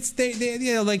 because they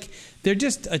you know, like they're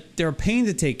just they're a pain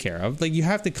to take care of. Like you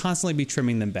have to constantly be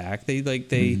trimming them back.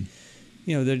 You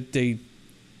know,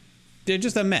 they're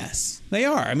just a mess. They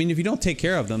are. I mean, if you don't take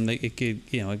care of them, it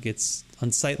gets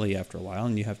unsightly after a while,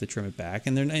 and you have to trim it back.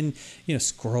 And you know,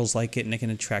 squirrels like it, and they can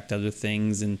attract other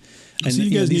things. And So you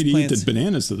guys need to plants, eat the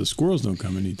bananas so the squirrels don't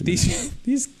come and eat them.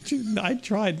 these I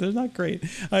tried. They're not great.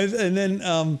 And then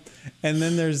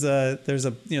there's a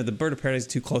you know, the bird of paradise is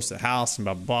too close to the house and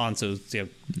blah blah, blah, and so you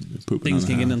know, things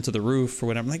can get onto the roof or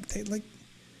whatever.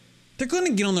 They're going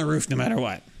to get on the roof no matter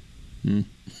what.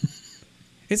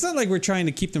 It's not like we're trying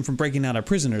to keep them from breaking out our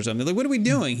prison or something. Like, what are we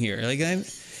doing here? Like,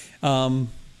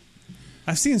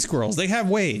 I've seen squirrels. They have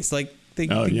ways. Like they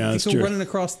go running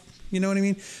across. You know what I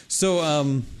mean?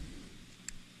 So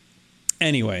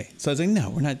anyway, so I was like, no,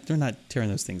 we're not tearing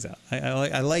those things out.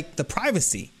 I like the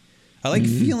privacy. I like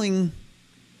feeling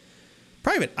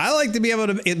private. I like to be able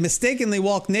to mistakenly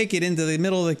walk naked into the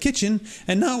middle of the kitchen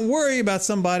and not worry about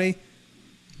somebody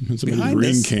Somebody's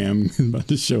ring cam about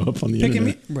to show up on the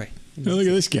internet. Right. Oh, look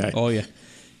at this guy. Oh yeah,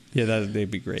 they'd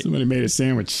be great. Somebody made a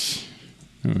sandwich.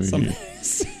 That's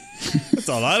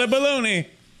a lot of bologna.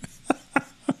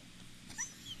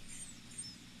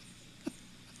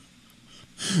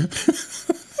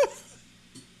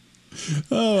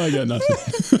 Oh, I got nothing.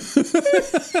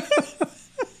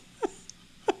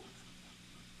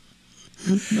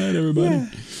 Night, everybody.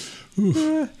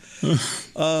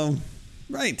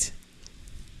 Right.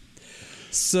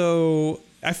 So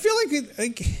I feel like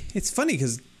it's funny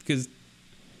because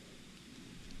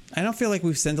I don't feel like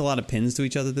we've sent a lot of pins to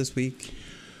each other this week.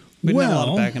 Been a lot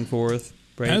of back and forth.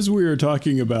 Right? As we were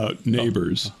talking about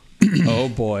neighbors. Oh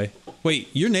boy. Wait,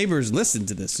 your neighbors listen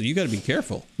to this, so you got to be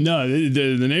careful. No,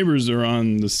 the neighbors are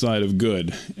on the side of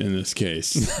good in this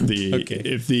case. Okay.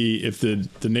 If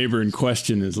the neighbor in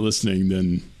question is listening,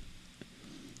 then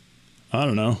I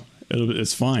don't know.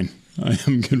 It's fine. I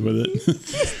am good with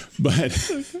it.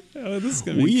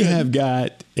 But we have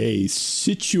got a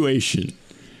situation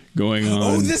going on.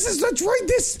 Oh, that's right.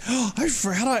 I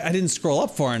forgot. I didn't scroll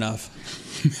up far enough.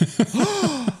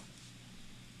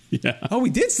 Yeah. Oh, we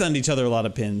did send each other a lot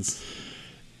of pins.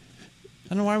 I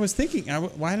don't know why I was thinking.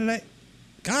 Why did I?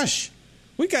 Gosh,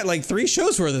 we got like 3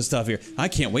 shows worth of stuff here. I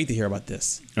can't wait to hear about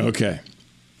this. Okay.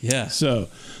 Yeah. So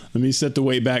let me set the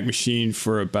Wayback Machine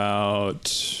for about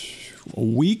a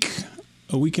week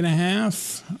and a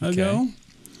half ago.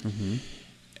 Mm-hmm.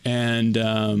 And,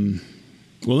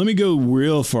 well, let me go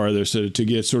real farther so to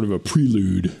get sort of a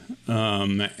prelude.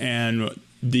 And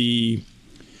the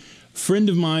friend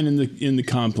of mine in the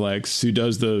complex who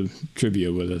does the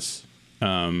trivia with us,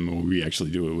 we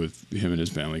actually do it with him and his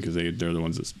family because they're the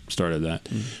ones that started that.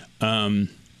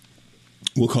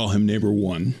 We'll call him Neighbor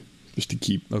 1 just to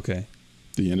keep the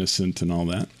innocent and all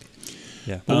that.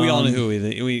 Yeah, but we all know who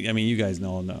I mean, you guys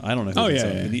know. I don't know who this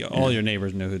is. All your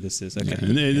neighbors know who this is. Okay. Yeah,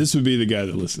 and this would be the guy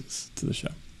that listens to the show.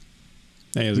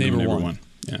 Hey, how's it going, Neighbor 1?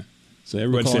 Yeah. So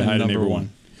everybody say hi to Neighbor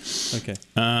 1. Okay.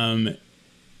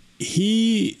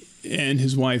 He and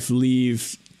his wife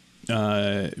leave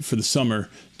for the summer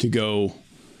to go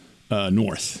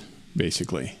north,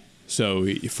 basically. So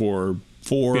for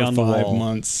 4 or 5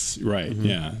 months, right? Mm-hmm.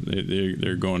 Yeah,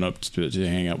 they're going up to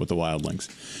hang out with the wildlings,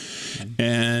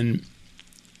 and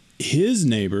his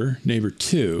neighbor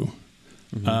 2,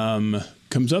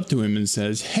 comes up to him and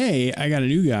says, "Hey, I got a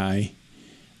new guy.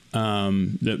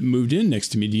 that moved in next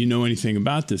to me, do you know anything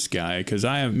about this guy? Because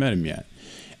I haven't met him yet.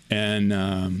 And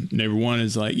neighbor one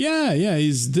is like, yeah,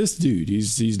 he's this dude.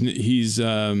 He's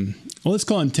well, let's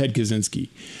call him Ted Kaczynski.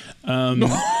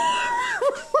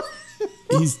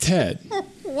 He's Ted.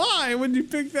 Why would you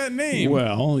pick that name?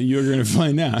 Well, you're going to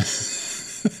find out.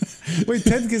 Wait,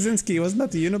 Ted Kaczynski, wasn't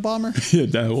that the Unabomber? Yeah,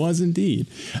 that was indeed.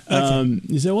 Okay.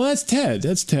 He said, well, that's Ted.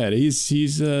 He's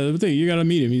you got to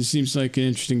meet him. He seems like an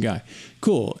interesting guy.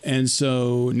 Cool. And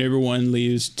so neighbor one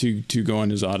leaves to go on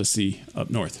his odyssey up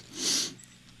north.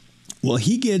 Well,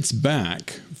 he gets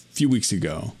back a few weeks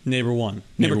ago. Neighbor one.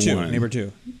 Neighbor two. one. Neighbor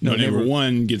two. No, neighbor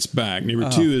one gets back. Neighbor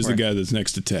two is the guy that's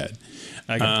next to Ted.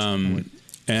 I got you.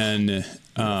 And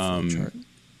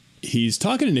he's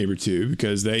talking to neighbor two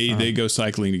because they go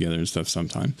cycling together and stuff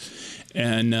sometimes.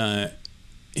 And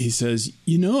he says,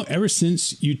 ever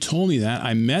since you told me that,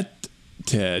 I met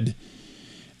Ted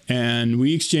and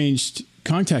we exchanged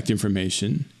contact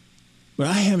information, but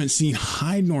I haven't seen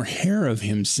hide nor hair of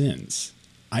him since.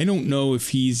 I don't know if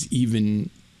he's even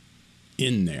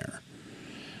in there.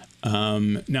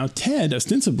 Now, Ted,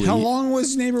 ostensibly... How long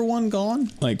was neighbor one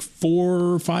gone? Like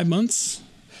 4 or 5 months.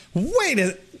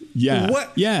 Yeah.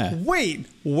 What? Yeah.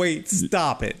 Wait,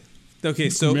 stop it. Okay,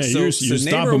 so you're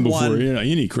stopping before one,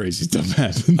 any crazy stuff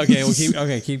happens. Okay, well,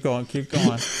 keep going.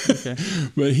 Okay.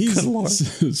 But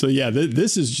so yeah,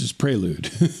 this is just prelude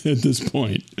at this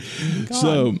point.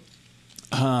 God.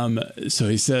 So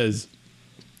he says,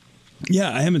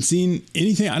 yeah, I haven't seen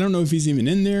anything. I don't know if he's even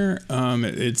in there.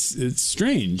 It's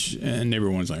strange. And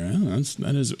everyone's like,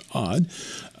 that is odd.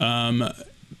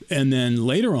 And then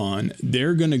later on,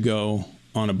 they're going to go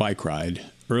on a bike ride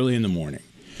early in the morning.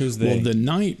 Who's they? Well, the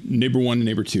night, neighbor one and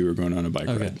neighbor two are going on a bike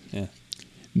ride. Yeah.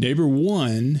 Neighbor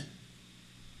one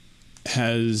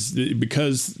because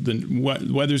the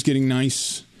weather's getting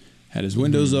nice, had his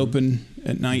windows open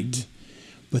at night.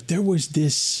 But there was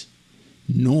this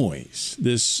noise,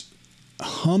 this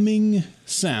humming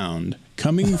sound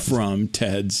coming from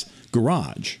Ted's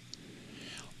garage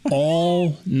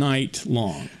all night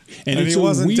long. And he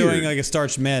wasn't doing like a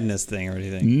Starch Madness thing or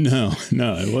anything. No,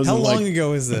 it wasn't. How long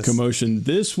ago is this? A commotion.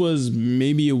 This was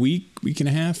maybe a week and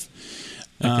a half.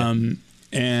 Okay.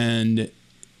 And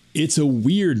it's a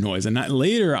weird noise. And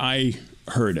later I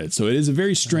heard it. So it is a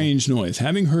very strange noise.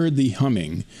 Having heard the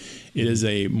humming, it is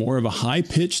a more of a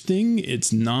high-pitched thing.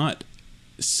 It's not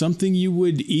something you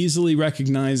would easily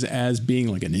recognize as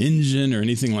being like an engine or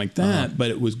anything like that, but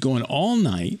it was going all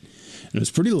night and it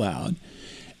was pretty loud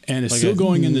and it's still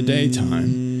going in the daytime.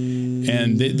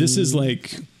 And this is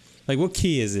like what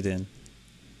key is it in?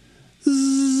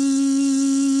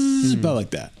 About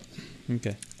like that.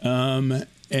 Okay.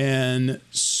 And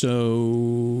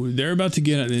so they're about to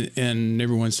get it and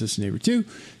everyone says to neighbor two,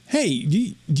 hey,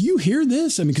 do you hear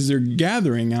this? I mean, because they're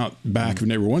gathering out back of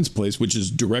neighbor one's place, which is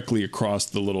directly across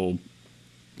the little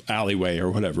alleyway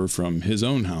or whatever from his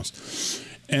own house,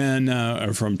 and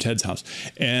or from Ted's house.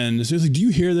 And so he's like, do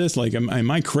you hear this? Like,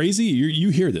 am I crazy?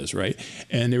 You hear this, right?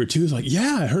 And neighbor two is like,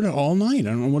 yeah, I heard it all night. I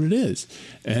don't know what it is.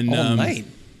 And all night?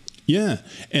 Yeah.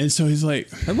 And so he's like,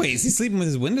 wait, is he sleeping with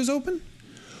his windows open?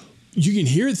 You can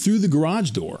hear it through the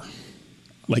garage door.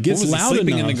 Like, it's loud enough.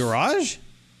 Sleeping in the garage?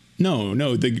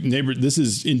 No, the neighbor. This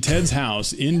is in Ted's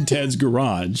house, in Ted's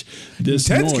garage. Ted's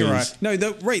garage. No,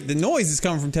 the noise is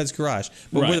coming from Ted's garage.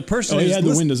 But where the person he had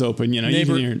the windows open. You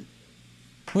neighbor, you can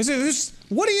hear.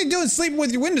 What are you doing sleeping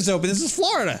with your windows open? This is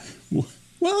Florida. Well,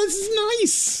 it's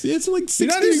nice. It's like 60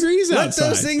 degrees outside. Let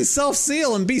those things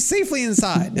self-seal and be safely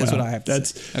inside. That's what I have to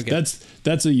say. Okay.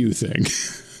 That's a you thing.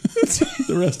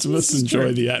 The rest of us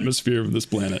enjoy the atmosphere of this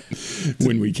planet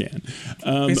when we can.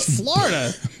 It's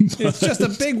Florida. It's just a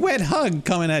big wet hug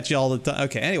coming at you all the time.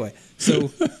 Okay, anyway.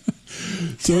 So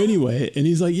anyway, and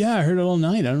he's like, yeah, I heard it all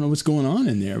night. I don't know what's going on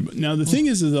in there. But now the thing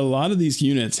is that a lot of these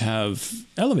units have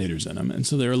elevators in them. And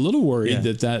so they're a little worried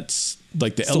that that's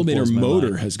like the elevator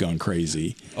motor has gone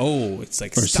crazy. Oh, it's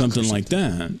like or something like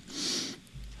that.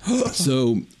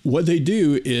 So what they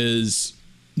do is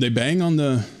they bang on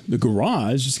the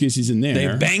garage just in case he's in there.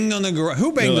 They banged on the garage.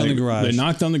 Who banged on the garage? They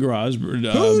knocked on the garage.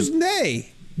 Who's they?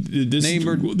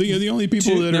 Neighbor, the only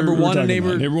people two, that neighbor are one and neighbor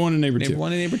one and neighbor two. Neighbor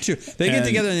one and neighbor two. They get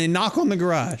together and they knock on the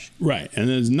garage. Right, and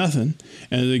there's nothing.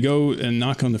 And they go and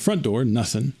knock on the front door.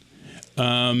 Nothing.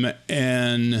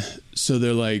 And so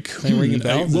they're like, they ringing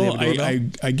bells.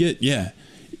 I get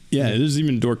There's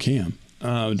even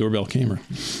doorbell camera,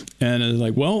 and it's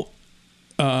like,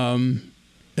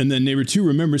 and then neighbor two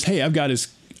remembers, hey, I've got his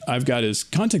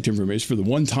contact information for the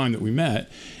one time that we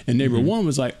met. And neighbor one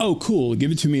was like, oh, cool,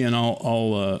 give it to me and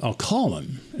I'll call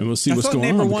him and we'll see what's going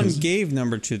on. Neighbor one gave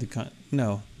number to the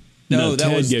no. No, that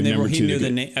Ted was gave number he two. knew the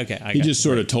name. Okay, I he got just you.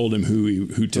 sort of told him who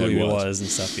Ted Who he was. was and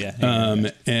stuff.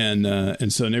 Yeah.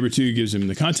 And so neighbor 2 gives him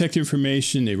the contact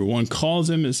information. Neighbor 1 calls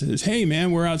him and says, "Hey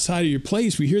man, we're outside of your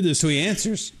place. We hear this." So he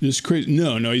answers. This crazy.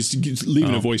 No, he's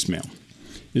leaving a voicemail.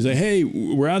 He's like, "Hey,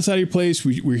 we're outside of your place.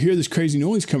 We hear this crazy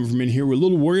noise coming from in here. We're a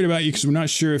little worried about you because we're not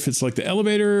sure if it's like the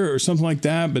elevator or something like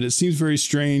that, but it seems very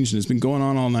strange and it's been going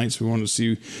on all night. So we wanted to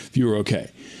see if you were okay."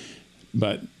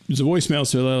 But it's a voicemail,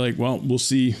 so they're like, "Well, we'll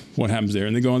see what happens there."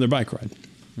 And they go on their bike ride.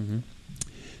 Mm-hmm.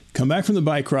 Come back from the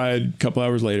bike ride a couple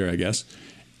hours later, I guess,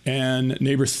 and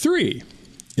neighbor 3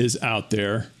 is out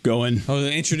there going. Oh,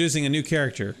 they're introducing a new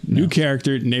character. New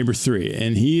character, neighbor 3,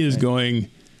 and he is going,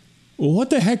 "Well, what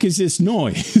the heck is this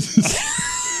noise?"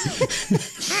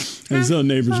 And so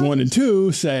neighbors 1 and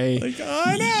 2 say, Like,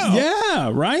 I know. "Yeah,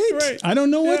 right? I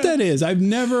don't know what that is. I've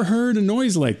never heard a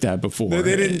noise like that before."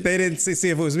 They didn't see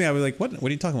if it was me. I was like, what are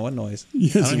you talking about? What noise?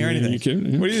 Yes, I don't hear anything. you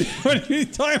can- What are you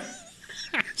talking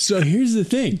about? So here's the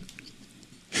thing.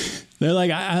 They're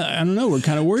like, I don't know. We're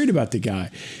kind of worried about the guy.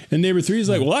 And neighbor 3 is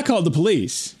like, "Well, I called the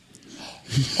police."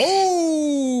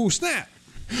 Oh, snap.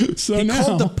 So He now,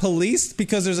 called the police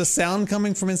because there's a sound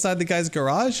coming from inside the guy's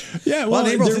garage? Yeah, well,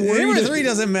 neighbor they're worried 3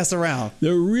 doesn't mess around.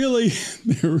 they're really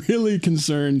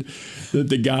concerned that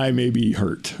the guy may be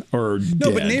hurt or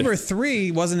No, dead. but neighbor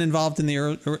 3 wasn't involved in the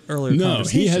earlier No,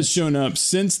 conversation. he has shown up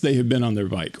since they have been on their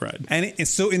bike ride. And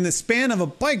so in the span of a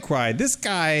bike ride, this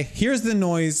guy hears the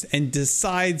noise and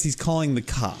decides he's calling the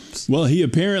cops. Well, he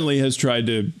apparently has tried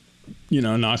to,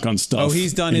 knock on stuff. Oh,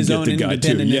 he's done and his get own the guy, too.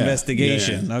 independent Yeah,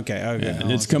 investigation. yeah, yeah. Okay. Yeah, and Oh,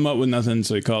 it's okay. come up with nothing,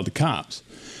 so he called the cops.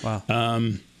 Wow.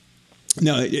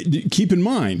 Now, keep in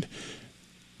mind,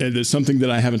 there's something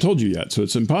that I haven't told you yet, so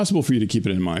it's impossible for you to keep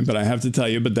it in mind, but I have to tell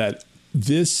you, that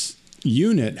this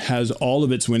unit has all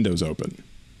of its windows open.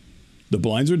 The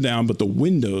blinds are down, but the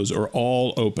windows are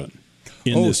all open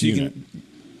in this so you unit.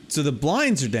 So the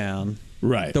blinds are down.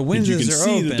 Right. The But windows you can are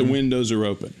see open. that the windows are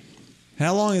open.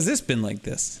 How long has this been like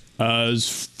this? As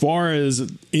far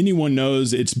as anyone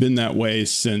knows, it's been that way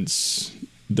since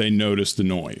they noticed the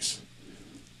noise.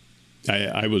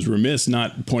 I was remiss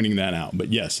not pointing that out,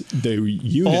 but yes, the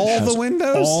unit All has the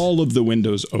windows? all of the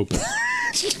windows open.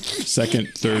 Second,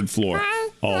 third floor,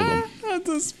 all of them. That's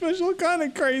a special kind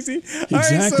of crazy.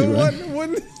 Exactly, right?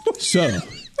 What, So,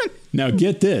 now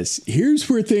get this. Here's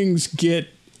where things get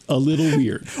a little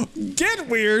weird. get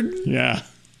weird. Yeah.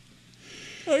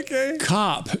 Okay.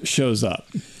 Cop shows up.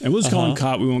 And we'll just call him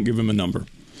Cop. We won't give him a number.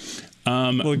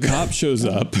 Cop shows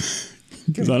up.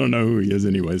 Because I don't know who he is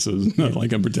anyway, so it's not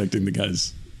like I'm protecting the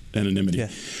guy's anonymity. Yeah.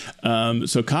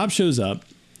 So Cop shows up,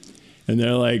 and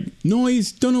they're like,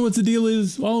 "Noise, don't know what the deal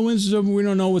is. All the windows are open. We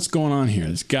don't know what's going on here.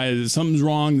 This guy, something's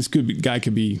wrong. Guy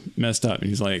could be messed up." And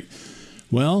he's like,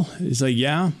 "Well," he's like,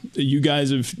 "Yeah, you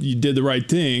guys you did the right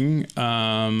thing.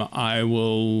 I've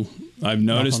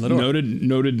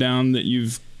noted down that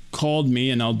you've called me,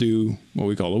 and I'll do what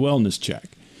we call a wellness check."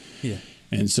 Yeah.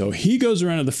 And so he goes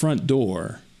around to the front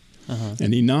door,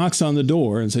 and he knocks on the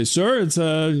door and says, "Sir, it's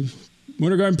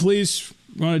Winter Garden Police.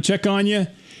 We want to check on you."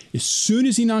 As soon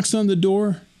as he knocks on the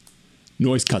door,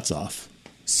 noise cuts off.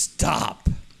 Stop.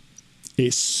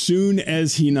 As soon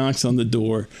as he knocks on the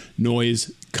door,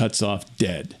 noise cuts off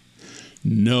dead.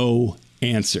 No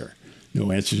answer.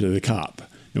 No answer to the cop.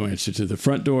 No answer to the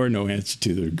front door. No answer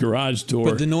to the garage door.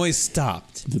 But the noise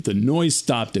stopped. The noise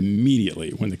stopped immediately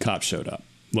when the cop showed up.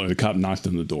 Well, the cop knocked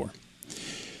on the door.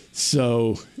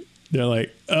 So they're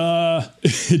like,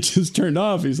 it just turned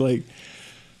off. He's like,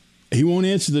 he won't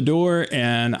answer the door,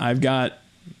 and I've got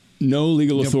no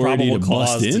legal authority to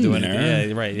bust in there.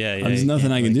 Yeah, right. Yeah. There's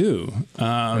nothing I can do.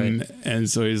 Right. And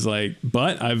so he's like,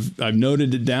 but I've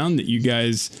noted it down that you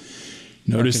guys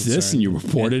noticed this and you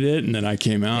reported it, and then I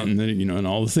came out and then, and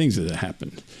all the things that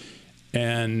happened.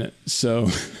 And so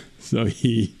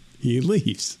he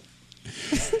leaves.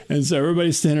 And so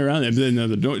everybody's standing around, and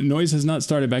the noise has not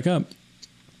started back up.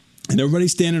 And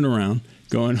everybody's standing around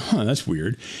going, that's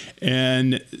weird.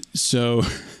 And so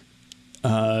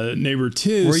neighbor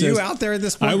 2 Were says, you out there at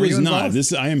this point? I Were was you not.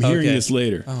 involved? I am hearing Okay. this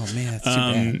later. Oh, man, that's too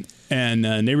bad.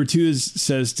 And neighbor 2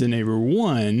 says to neighbor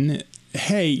 1,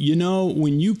 "Hey,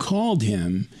 when you called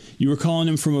him, you were calling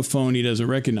him from a phone he doesn't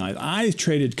recognize. I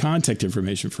traded contact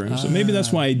information for him, so maybe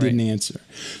that's why he didn't answer.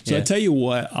 So I tell you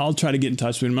what, I'll try to get in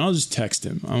touch with him. I'll just text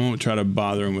him. I won't try to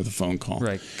bother him with a phone call."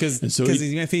 Right. Because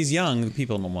if he's young,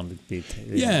 people don't want to be.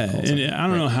 Yeah, and I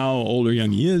don't know how old or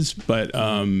young he is, but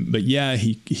yeah,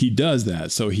 he does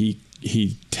that. So he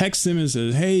texts him and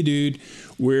says, "Hey, dude,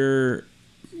 we're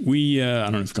I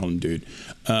don't know if I call him dude.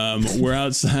 We're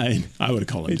outside. I would have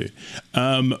called him dude.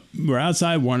 We're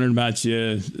outside wondering about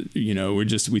you. You know,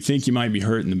 we think you might be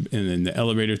hurt in the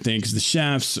elevator thing because the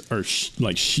shafts are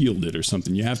like shielded or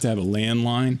something. You have to have a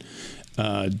landline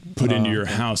put into your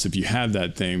house if you have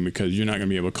that thing, because you're not going to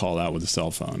be able to call out with a cell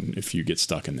phone if you get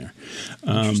stuck in there.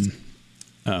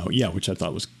 Yeah, which I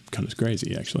thought was kind of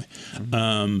crazy, actually.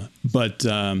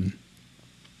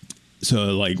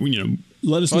 So, like, you know,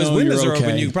 let us know his windows you're are okay.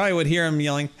 open. You probably would hear him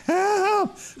yelling,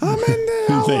 "Help! I'm in there!"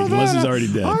 Unless he's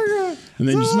already dead, and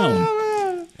then you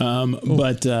smell him.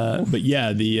 But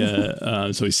yeah,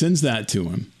 so he sends that to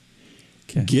him.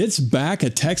 Okay. Gets back a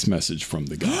text message from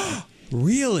the guy.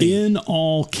 Really? In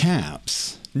all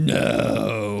caps.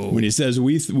 No. When he says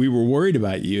we were worried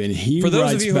about you, and he For those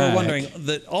writes of you back, who are wondering,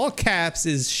 that all caps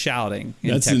is shouting. In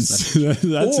that's text message.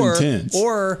 that's intense.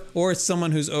 Or it's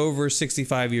someone who's over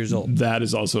 65 years old. That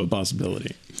is also a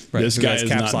possibility. Right, This guy is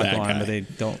caps not lock that on, guy. but they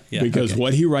don't. Yeah, because okay.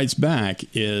 what he writes back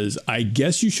is, I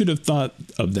guess you should have thought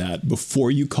of that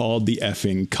before you called the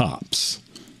effing cops!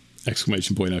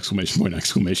 Exclamation point! Exclamation point!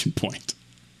 Exclamation point!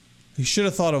 You should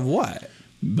have thought of what?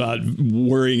 About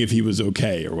worrying if he was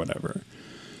okay or whatever.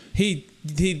 They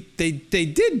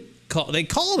did call. They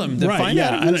called him to Right, find yeah.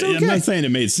 out if he was okay. I'm not saying it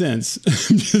made sense.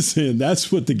 I'm just saying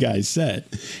that's what the guy said.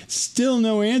 Still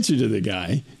no answer to the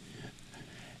guy.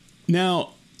 Now,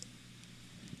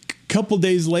 a couple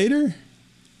days later,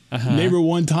 neighbor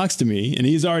one talks to me, and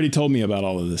he's already told me about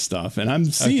all of this stuff, and I'm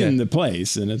seeing the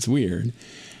place, and it's weird.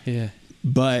 Yeah.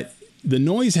 But the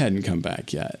noise hadn't come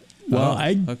back yet. Well,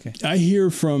 okay. I hear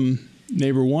from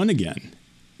neighbor one again,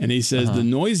 and he says the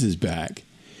noise is back.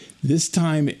 This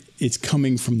time it's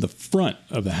coming from the front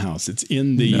of the house. It's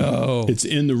in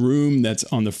the room that's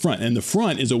on the front, and the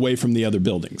front is away from the other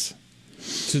buildings.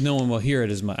 So no one will hear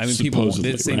it as much. I mean, people won't.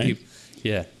 Supposedly, The same right? people.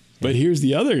 Yeah. But here's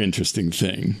the other interesting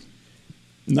thing.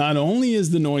 Not only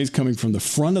is the noise coming from the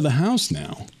front of the house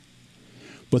now,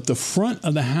 but the front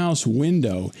of the house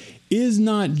window is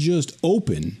not just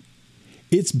open,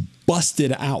 it's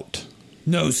busted out.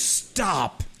 No,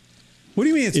 stop. What do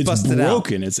you mean it's busted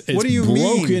broken. out? It's what do you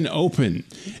broken mean? open.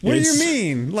 What do you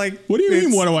mean? Like, what do you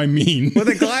mean? What do I mean? Well,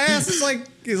 the glass is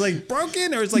like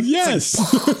broken, or it's like yes,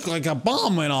 it's like a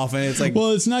bomb went off, and it's like,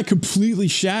 well, it's not completely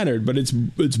shattered, but it's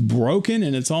broken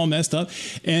and it's all messed up,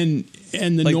 and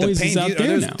the like noise the is out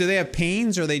there now. Do they have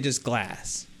panes, or are they just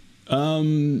glass?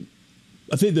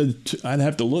 I think I'd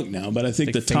have to look now, but I think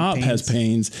Like the fake top panes? has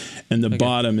panes, and the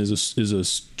bottom is a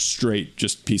straight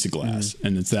just piece of glass,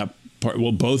 and it's that part.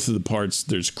 Well, both of the parts,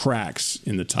 there's cracks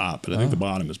in the top, but I think the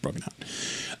bottom is broken out.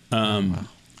 Wow.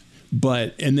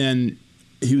 But and then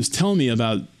he was telling me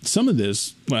about some of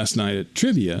this last night at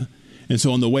trivia, and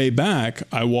so on the way back,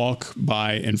 I walk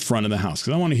by in front of the house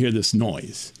because I want to hear this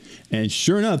noise, and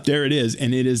sure enough, there it is,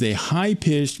 and it is a high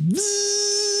pitched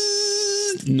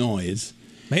noise.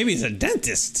 Maybe he's a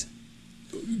dentist.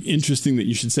 Interesting that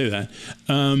you should say that.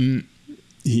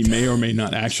 He may or may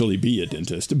not actually be a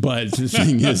dentist, but the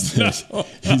thing is that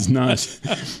he's not.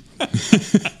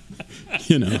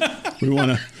 You know, we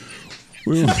want to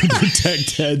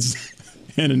protect Ted's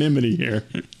anonymity here.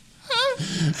 Do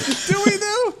we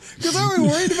though? Because are we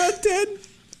worried about Ted?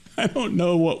 I don't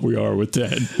know what we are with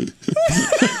Ted.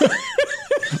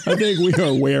 I think we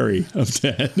are wary of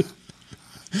Ted.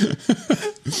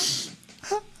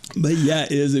 But yeah,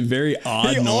 it is a very odd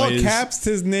He all noise. caps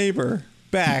his neighbor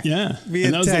back. Yeah, via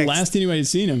and that was text. the last anybody had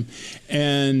seen him.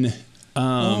 And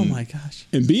Oh my gosh!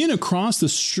 and being across the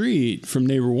street from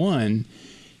neighbor one,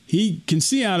 he can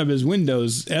see out of his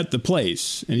windows at the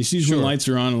place, and he sees when lights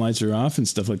are on and lights are off and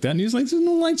stuff like that. And he's like, "There's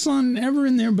no lights on ever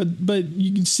in there," but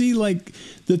you can see like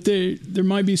that there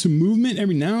might be some movement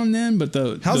every now and then. But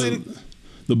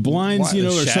the blinds, What, you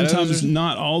know, the are shadows sometimes or-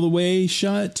 not all the way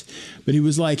shut. But he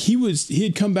was like, he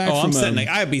had come back Oh, from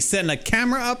I'd be setting a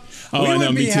camera up. Oh, I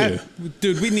know, me too.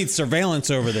 Dude, we need surveillance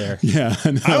over there. Yeah,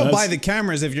 I know, I will that's- buy the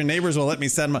cameras if your neighbors will let me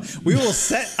set them up. We will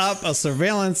set up a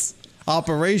surveillance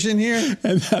operation here,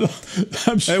 and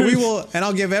I'm sure. and we will. And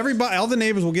I'll give all the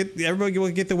neighbors will get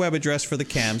the web address for the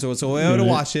cam, so it's a way to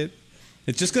watch it.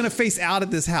 It's just going to face out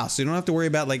at this house, so you don't have to worry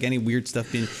about like any weird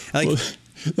stuff being like. Well,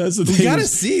 that's the thing. We gotta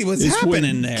see what's is when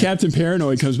happening there. Captain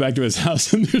Paranoid comes back to his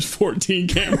house and there's 14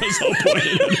 cameras all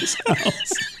pointed at his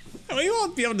house. We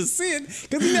won't be able to see it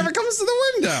because he never comes to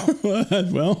the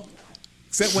window, Well,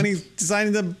 except when he's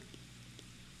deciding to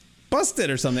bust it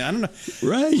or something. I don't know.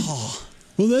 right.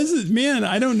 Well, Well, this is, man,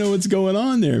 I don't know what's going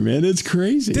on there, man. It's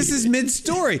crazy. This is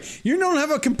mid-story. You don't have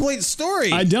a complete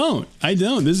story. I don't.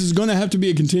 This is going to have to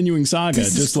be a continuing saga,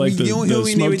 just like the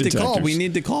smoke detectors. We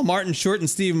need to call Martin Short and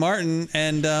Steve Martin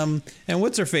and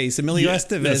what's her face, Emilio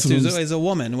Estevez, who's a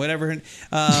woman, whatever.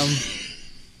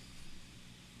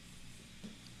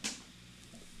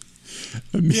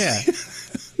 Yeah.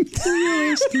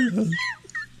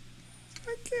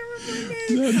 I can't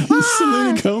remember her name.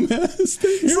 Selena Gomez.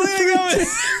 Selena Gomez.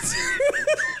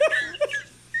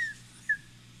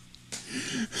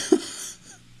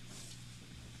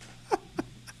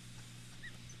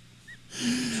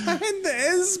 I had the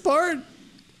S part.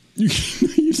 You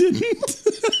didn't.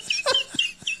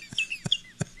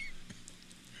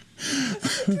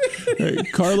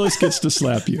 Right, Carlos gets to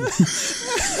slap you.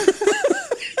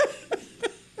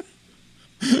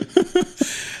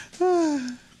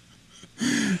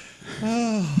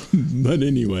 But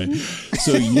anyway,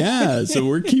 so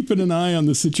we're keeping an eye on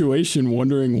the situation,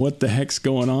 wondering what the heck's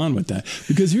going on with that.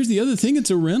 Because here's the other thing: it's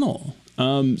a rental.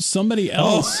 Somebody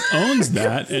else owns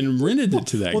that and rented it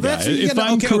to that guy. If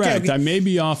I'm correct, I may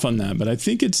be off on that, but I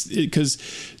think it's because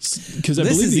I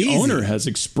believe the owner has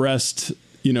expressed,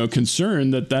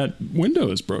 concern that window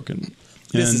is broken.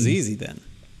 This is easy then.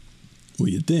 Well,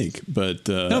 you'd think, but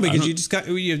no, because you just got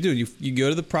you go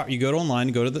to the you go to online,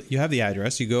 you have the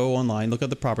address, you go online, look at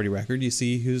the property record, you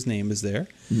see whose name is there.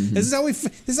 Mm-hmm. This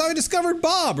is how we discovered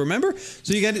Bob. Remember?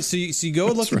 So you got it. So you go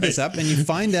look this up and you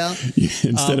find out.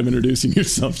 Instead of introducing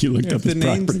yourself, you looked up his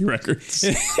property records.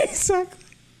 Exactly.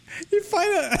 You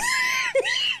find out.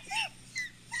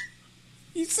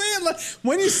 You say it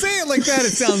when you say it like that,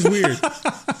 it sounds weird.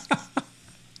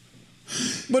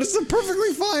 But it's a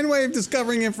perfectly fine way of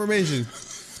discovering information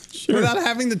without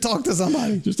having to talk to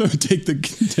somebody. Just don't take the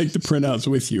printouts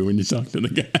with you when you talk to the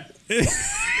guy.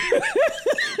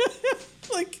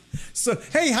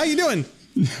 Hey, how you doing?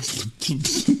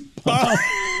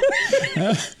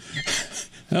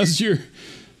 How's your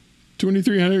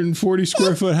 2,340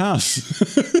 square foot house?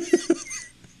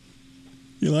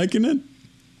 You liking it?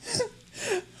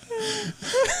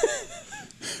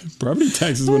 Property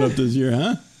taxes went up this year,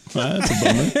 huh? Well, that's a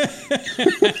bummer.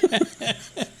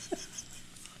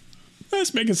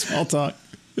 Let's make a small talk.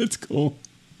 It's cool.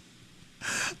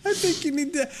 I think you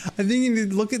need to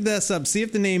look at this up, see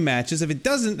if the name matches. If it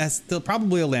doesn't, that's still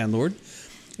probably a landlord.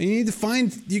 And you need to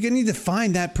find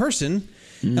that person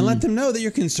and let them know that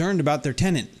you're concerned about their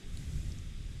tenant.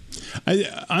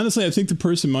 Honestly, I think the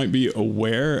person might be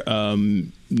aware.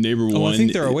 Neighbor one, I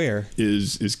think they're aware.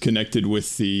 Is connected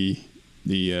with the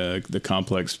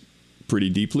complex pretty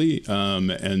deeply,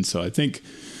 and so I think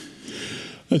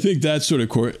that sort of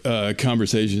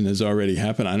conversation has already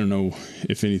happened. I don't know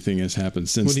if anything has happened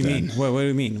since then. What do you mean? What do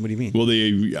you mean? What do you mean? Well,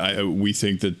 we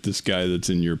think that this guy that's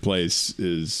in your place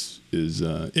is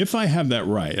if I have that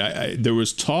right. There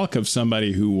was talk of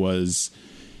somebody who was.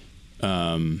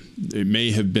 It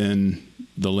may have been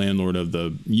the landlord of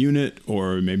the unit,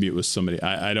 or maybe it was somebody.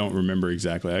 I don't remember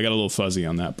exactly. I got a little fuzzy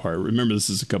on that part. Remember, this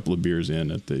is a couple of beers in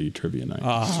at the trivia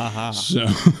night, so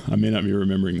I may not be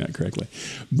remembering that correctly.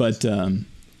 But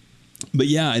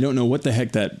yeah, I don't know what the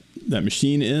heck that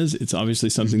machine is. It's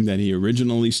obviously something that he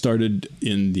originally started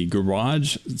in the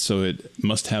garage, so it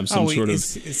must have some sort of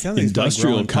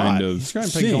industrial kind of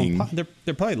thing.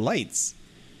 They're probably lights.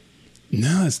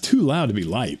 No, it's too loud to be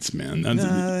lights, man.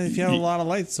 If you have a lot of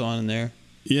lights on in there.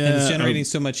 Yeah. And it's generating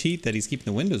so much heat that he's keeping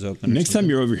the windows open. Next time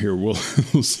you're over here, we'll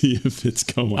see if it's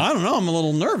going. I don't know. I'm a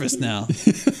little nervous now.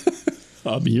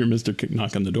 I'll be your Mr.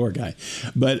 Knock on the Door guy.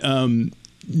 But,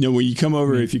 when you come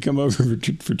over, if you come over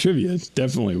for trivia,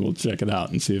 definitely we'll check it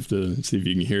out and see if you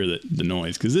can hear the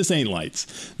noise, because this ain't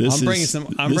lights. I'm bringing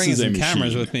some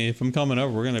cameras with me. If I'm coming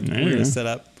over, we're gonna set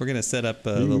up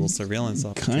a little surveillance.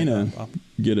 Kind of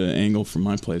get an angle from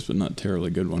my place, but not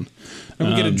terribly good one. And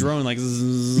we'll get a drone like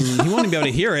zzz. He won't even be able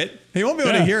to hear it. He won't be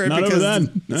able to hear it not because over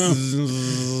then. No.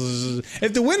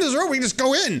 If the windows are open, we just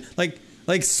go in like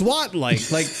SWAT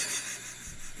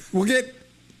we'll get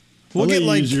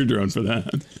use your drone for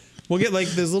that. We'll get like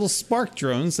those little spark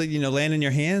drones that land in your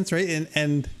hands, right?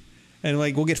 And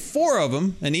like we'll get 4 of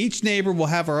them, and each neighbor will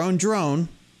have our own drone,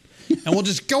 and we'll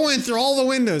just go in through all the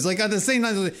windows like at the same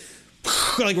time,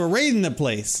 like we're raiding the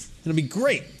place. It'll be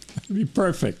great. It'll be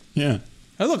perfect. Yeah.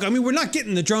 Look, we're not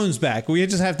getting the drones back. We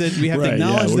just have to. We have to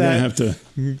acknowledge that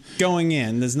going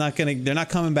in, they're not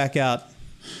coming back out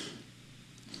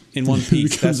in one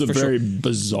piece. It becomes a very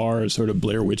bizarre sort of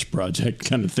Blair Witch Project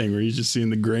kind of thing where you're just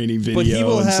seeing the grainy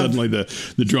video and suddenly the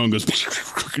drone goes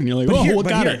and you're like, what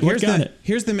got it?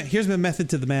 Here's the method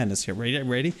to the madness here.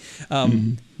 Ready?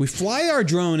 We fly our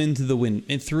drone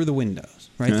through the windows,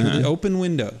 right through the open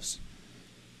windows.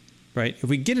 Right, if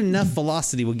we get enough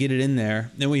velocity, we'll get it in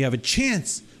there. Then we have a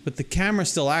chance with the camera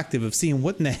still active of seeing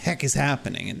what in the heck is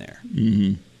happening in there.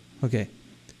 Mm-hmm. Okay,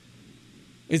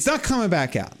 it's not coming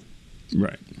back out.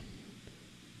 Right.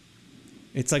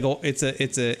 It's like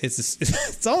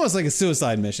it's almost like a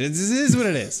suicide mission. It is what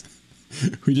it is.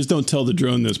 We just don't tell the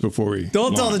drone this before we don't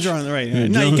launch. tell the drone, right? Yeah,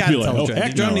 no, you gotta like, tell the drone.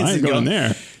 The drone needs I ain't to go going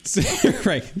there. So,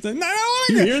 right? No, I don't want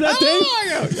to You go. hear that thing?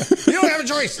 You don't have a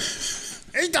choice.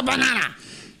 Eat the banana.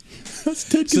 That's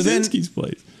Ted Kaczynski's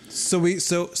place.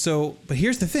 But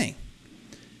here's the thing.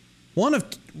 One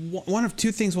of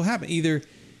two things will happen. Either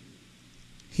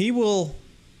he will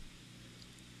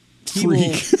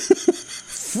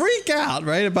freak out,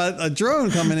 right, about a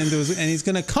drone coming into his, and he's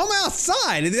going to come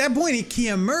outside. At that point, he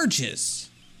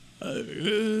emerges.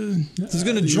 He's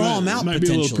going to draw him out. Might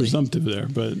potentially. be a little presumptive there,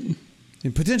 but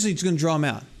and potentially he's going to draw him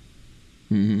out.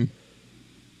 Mm-hmm.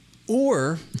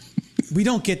 Or we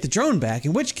don't get the drone back,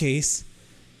 in which case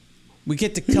we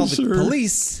get to tell the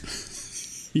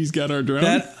police he's got our drone.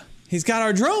 That he's got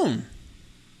our drone.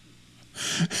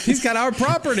 He's got our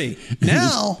property.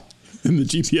 Now, and the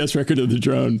GPS record of the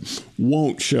drone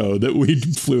won't show that we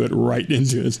flew it right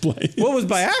into his place. What was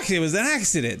by accident? It was an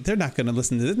accident. They're not going to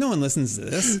listen to this. No one listens to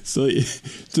this. So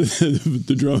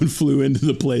the drone flew into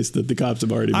the place that the cops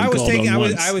have already been called on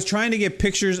once. I was trying to get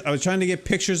pictures. I was trying to get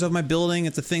pictures of my building.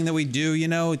 It's a thing that we do, you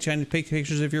know, trying to take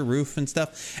pictures of your roof and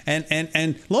stuff. And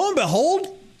lo and behold,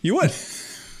 you would 1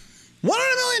 in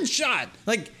a million shot.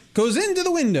 Like goes into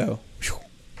the window.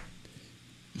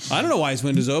 I don't know why his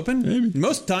window's open. Maybe.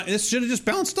 Most of the time, this should have just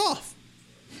bounced off.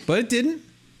 But it didn't.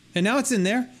 And now it's in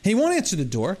there. He won't answer the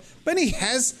door, but he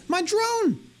has my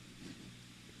drone.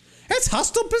 That's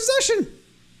hostile possession.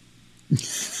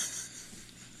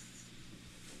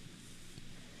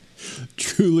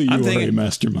 Truly, you are a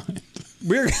mastermind.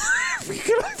 We're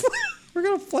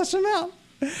gonna flush him out.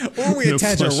 Or we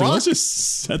attach a rock. Let's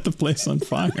just set the place on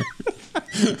fire.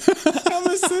 I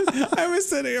was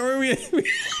sitting, or we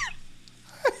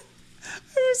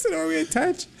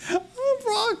attach a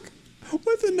rock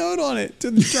with a note on it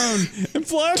to the drone and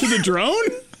fly to the drone?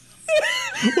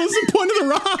 What's the point of the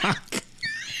rock?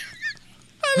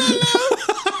 I don't know.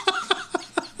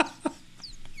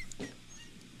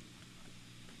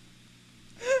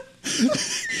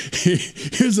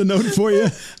 Here's a note for you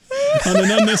on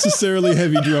an unnecessarily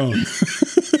heavy drone.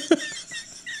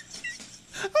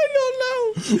 I don't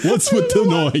know. What's with the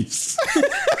noise?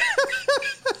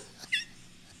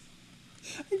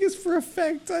 I guess for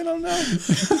effect, I don't know.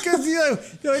 Because, you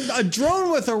know, a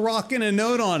drone with a rock and a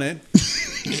note on it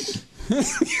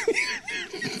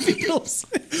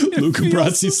Luca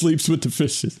Brasi sleeps with the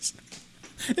fishes.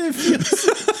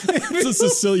 It's a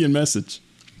Sicilian message.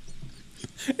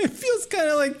 It feels kind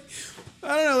of like,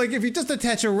 I don't know, like if you just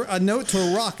attach a note to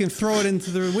a rock and throw it into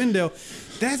the window,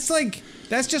 that's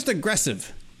just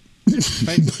aggressive.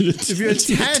 Right? If you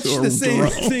attach the same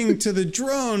thing to the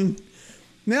drone,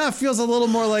 now it feels a little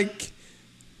more like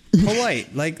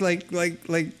polite, like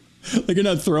you're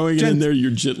not throwing it in there.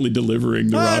 You're gently delivering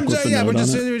the rock with the note on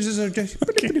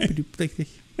it.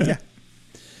 Yeah.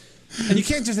 And you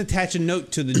can't just attach a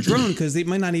note to the drone because it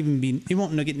might not even be. It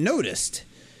won't get noticed.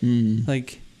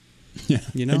 Like, yeah,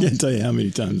 you know. I can't tell you how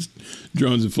many times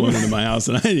drones have flown into my house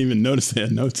and I didn't even notice they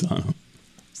had notes on them.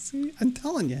 See, I'm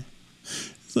telling you.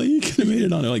 It's like you could have made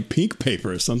it on like pink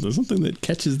paper or something that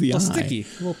catches the eye. Sticky, a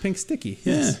little pink sticky.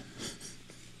 Yeah. Yes.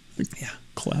 Yeah.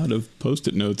 Cloud of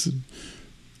Post-it notes and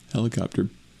helicopter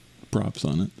props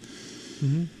on it.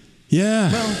 Mm-hmm.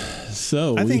 Yeah. Well,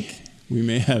 so I think we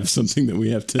may have something that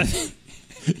we have to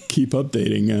keep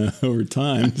updating over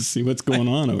time to see what's going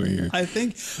on over here. I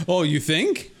think. Oh, you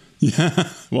think? Yeah.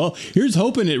 Well, here's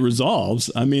hoping it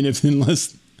resolves. I mean,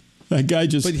 unless that guy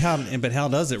just. But how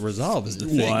does it resolve? Is the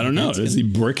thing. Well, I don't know. Does he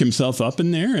brick himself up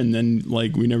in there, and then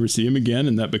like we never see him again,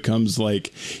 and that becomes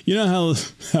like, you know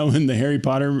how in the Harry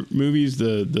Potter movies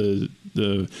the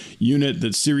unit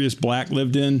that Sirius Black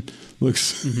lived in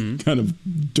looks kind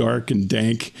of dark and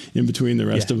dank in between the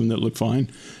rest of them that look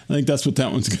fine. I think that's what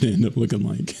that one's going to end up looking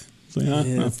like. It's like,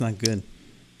 that's not good.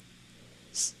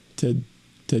 Ted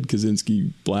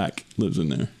Kaczynski Black lives in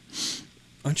there.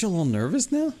 Aren't you a little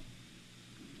nervous now?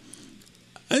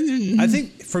 I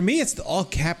think for me, it's the all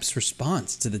caps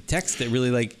response to the text that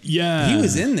really he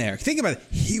was in there. Think about it.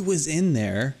 He was in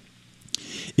there.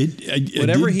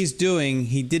 Whatever he's doing,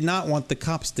 he did not want the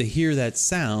cops to hear that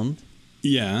sound.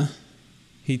 Yeah.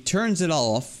 He turns it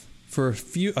off for a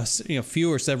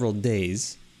few or several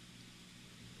days.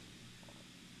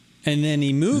 And then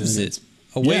he moves it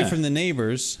away from the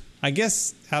neighbors, I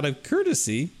guess out of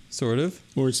courtesy, sort of.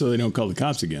 Or so they don't call the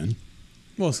cops again.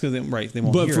 Well, it's because they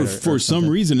won't But hear it for or some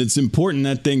something. reason, it's important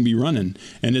that thing be running,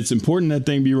 and it's important that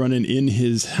thing be running in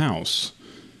his house.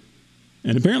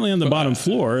 And apparently on the bottom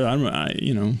floor, I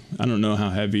don't know how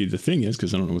heavy the thing is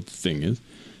because I don't know what the thing is.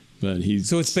 But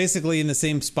So it's basically in the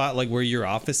same spot like where your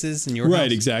office is in your house?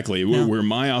 Right, exactly. No. Where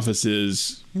my office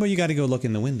is. Well, you got to go look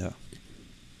in the window.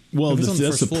 Well, If it's on the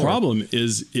that's the first floor. problem.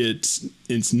 Is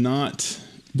it's not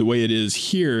the way it is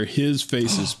here. His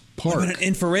face is What park. about an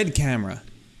infrared camera?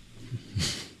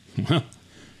 Well,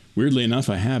 weirdly enough,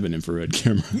 I have an infrared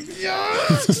camera.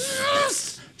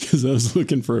 Yes! Because I was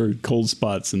looking for cold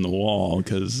spots in the wall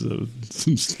because of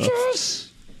some stuff.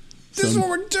 This is what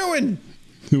we're doing.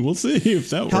 We'll see if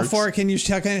that works. How far can you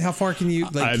check? How far can you?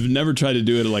 Like, I've never tried to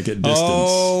do it like at distance.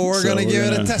 Oh, we're gonna give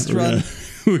it a test run.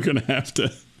 We're gonna have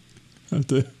to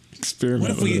experiment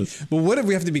what if with we? this. But what if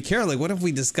we have to be careful? Like, what if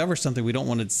we discover something we don't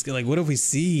want to? Like, what if we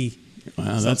see? Wow,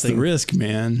 that's the something? risk,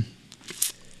 man.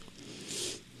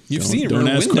 You've seen Don't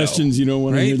Rear ask Window, questions you don't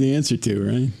want right? to hear the answer to,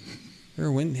 right?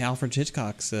 Rear Window, Alfred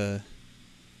Hitchcock's.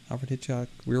 Alfred Hitchcock.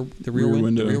 Rear Rear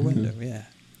Window, Rear yeah. Window. Yeah.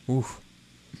 Oof.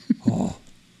 Oh.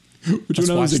 Which Let's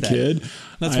when I was watch a that. kid.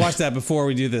 Let's watch that before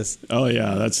we do this. Oh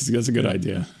yeah, that's a good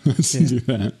idea. Let's do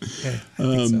that. Okay, I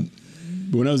think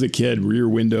so. When I was a kid, Rear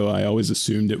Window, I always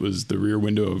assumed it was the rear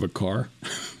window of a car.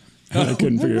 And I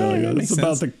couldn't figure out. that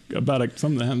That's makes about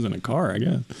something that happens in a car, I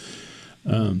guess.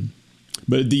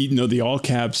 But the all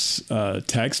caps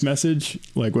text message,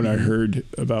 like when I heard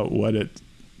about what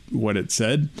it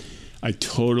said, I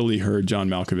totally heard John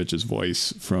Malkovich's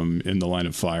voice from In the Line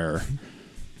of Fire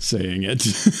saying it.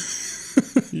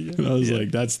 And I was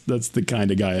like, that's the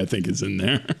kind of guy I think is in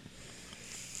there.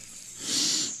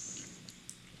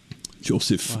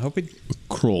 Joseph Well,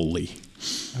 Crowley.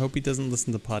 I hope he doesn't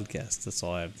listen to podcasts. That's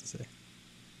all I have to say.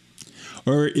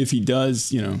 Or if he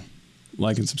does,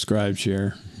 like and subscribe,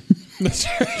 share. That's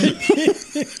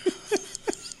right.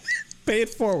 Pay it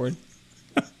forward.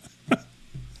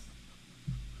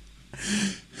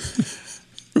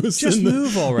 Just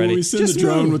move already. When we send Just the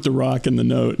drone move. with the rock and the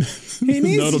note, He the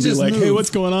needs note to will be just like, move. hey, what's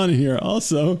going on here?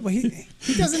 Also, Well, he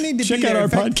doesn't need to check be out there. our In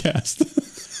fact,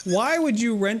 podcast. Why would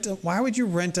you rent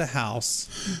a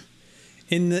house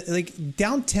in the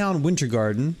downtown Winter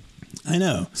Garden? I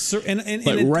know.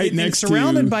 Right next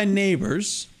surrounded to- by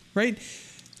neighbors, right?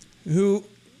 Whose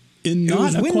In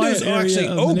not a quiet windows are area actually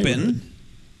of the open. neighborhood.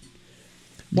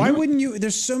 Why Yeah. wouldn't you?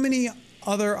 There's so many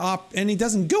other and he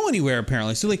doesn't go anywhere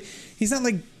apparently. So he's not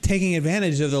taking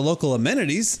advantage of the local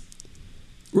amenities.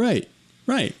 Right.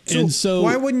 And so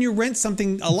why wouldn't you rent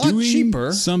something a lot doing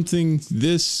cheaper? something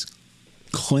this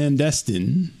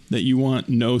clandestine that you want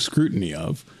no scrutiny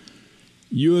of,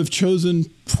 you have chosen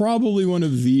probably one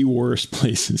of the worst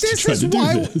places to try to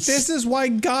do this. This is why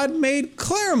God made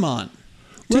Claremont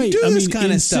to Right. do I this mean, kind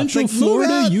in of stuff. Central Move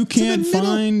Florida, out you to the can't middle.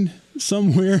 find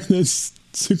somewhere that's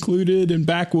secluded and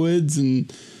backwoods.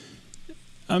 And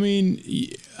I mean,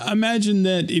 imagine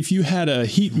that if you had a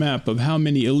heat map of how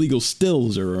many illegal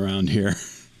stills are around here,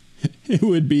 it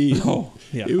would be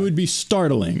it would be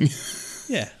startling.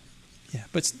 Yeah,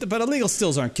 but illegal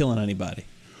stills aren't killing anybody.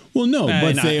 Well, no,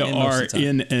 but not they most are of the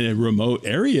time. in a remote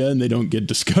area and they don't get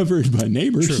discovered by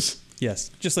neighbors. True. Yes,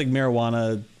 just like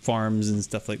marijuana farms and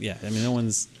stuff like I mean, no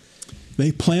one's.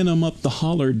 They plant them up the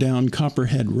holler down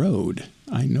Copperhead Road.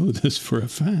 I know this for a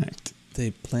fact.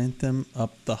 They plant them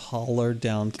up the holler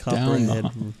down Down the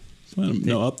Copperhead.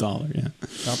 No, up the holler, yeah.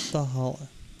 Up the holler.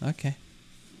 Okay,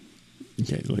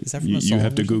 Okay, like, Is that from a you song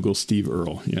have or to something? Google Steve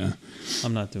Earle, yeah.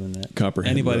 I'm not doing that. Copperhead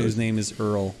Anybody Road. whose name is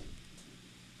Earl.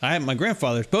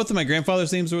 Both of my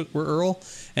grandfather's names were Earl,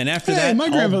 and after Hey, that, my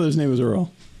grandfather's name was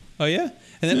Earl. Oh yeah,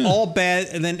 and then all bad,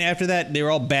 and then after that, they were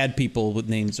all bad people with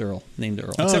named Earl.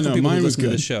 Oh, Except for no, people mine who was listen to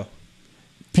the good. show.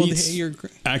 Pete's your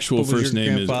actual what was first your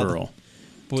name is grandfather? Earl.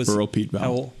 Was Earl Pete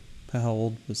Bell. How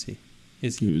old was he?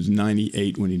 He was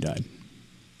 98 when he died.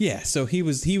 Yeah, so he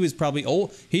was probably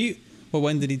old.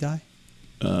 When did he die?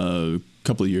 A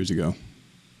couple of years ago.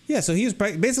 Yeah, so he was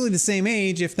basically the same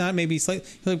age, if not maybe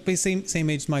slightly same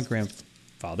age as my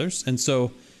grandfather's, and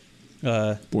so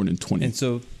Born in 20. and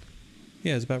so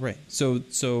yeah, it's about right. So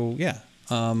yeah,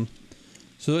 so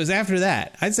it was after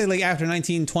that. I'd say after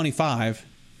 1925,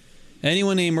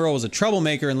 anyone named Earl was a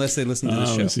troublemaker unless they listened to the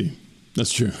show. I see.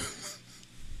 That's true.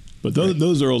 But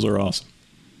those Earls are awesome.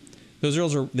 Those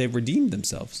Earls they've redeemed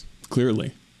themselves.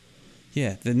 Clearly.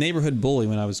 Yeah, the neighborhood bully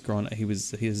when I was growing up,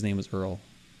 his name was Earl.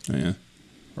 Oh, yeah.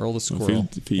 Earl the Squirrel.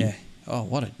 if he- Yeah. Oh,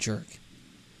 what a jerk.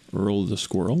 Earl the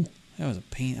Squirrel. That was a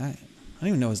pain. I don't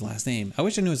even know his last name. I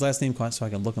wish I knew his last name so I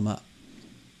could look him up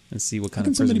and see what How kind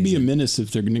can of person somebody be he's a in. menace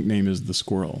if their nickname is the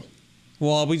Squirrel?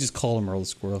 Well, we just called him Earl the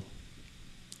Squirrel.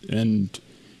 And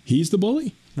He's the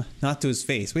bully? Not to his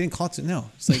face. We didn't call it to. No,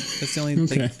 it's like that's the only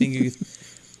Okay. thing you.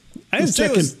 I didn't say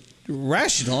it was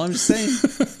rational. I'm just saying.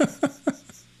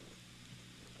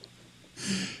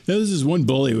 There was this one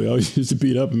bully we always used to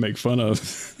beat up and make fun of.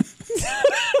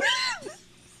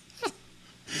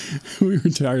 We were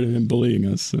tired of him bullying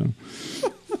us. So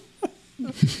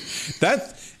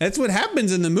That's what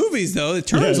happens in the movies, though. It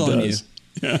turns Yeah, it on does.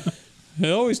 Yeah. you.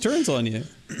 It always turns on you.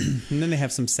 And then they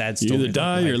have some sad You story. either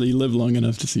die or you live long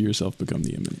enough to see yourself become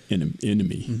the enemy.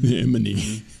 The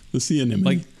enemy. Let's see an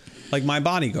enemy. like My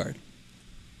Bodyguard.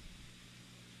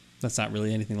 That's not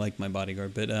really anything like My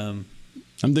Bodyguard, but I'm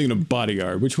thinking of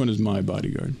Bodyguard. Which one is My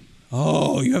Bodyguard?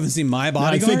 oh, you haven't seen My No, I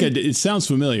Bodyguard? think I did. It sounds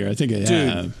familiar. I think I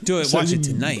have. Dude, do it. Watch it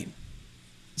tonight.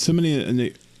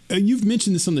 Somebody, you've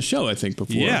mentioned this on the show, I think,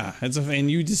 before. Yeah, and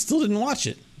you just still didn't watch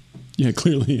it. Yeah,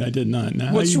 clearly I did not.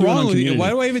 Now, What's how you doing wrong on with you? Community? Why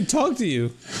do I even talk to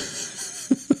you?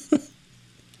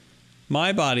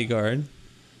 My Bodyguard.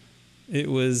 It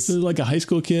was This is like a high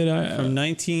school kid. from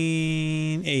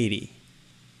 1980.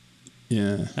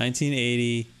 Yeah.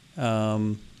 1980.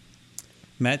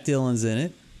 Matt Dillon's in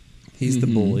it. He's the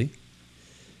bully.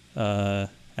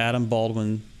 Adam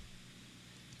Baldwin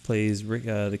plays Rick.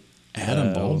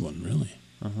 Adam Baldwin, really?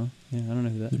 Yeah, I don't know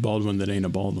who that The Baldwin that ain't a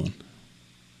Baldwin.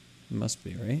 it must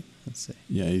be, right? Let's see.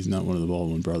 Yeah, he's not one of the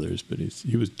Baldwin brothers, but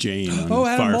he was Jane on Oh,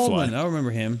 Adam Firefly. Baldwin. I remember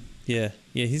him. Yeah.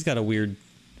 He's got a weird.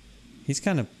 He's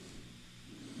kind of.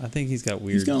 I think he's got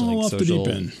weird. He's gone all off the social,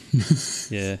 deep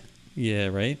end. Yeah.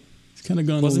 Right. He's kind of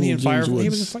gone. Wasn't a he in little James Firefly? He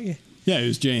was Woods. in Fire. Yeah, he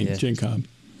was Jane. Yeah. Jane Cobb.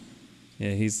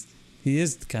 Yeah, he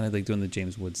is kind of like doing the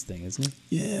James Woods thing, isn't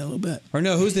he? Yeah, a little bit. Or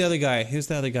no, who's the other guy? Who's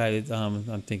the other guy that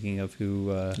I'm thinking of who?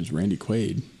 There's Randy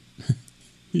Quaid.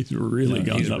 He's really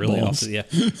gone he's up really balls. off. Yeah.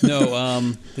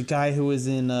 No, the guy who was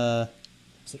in is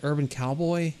it Urban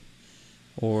Cowboy,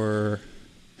 or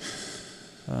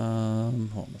hold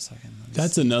on a second.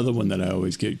 That's another one that I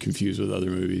always get confused with other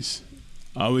movies.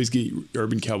 I always get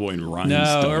Urban Cowboy and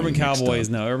Rhinestone. No, Urban mixed Cowboy up. is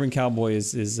no. Urban Cowboy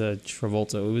is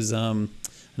Travolta. It was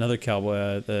another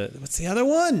cowboy. What's the other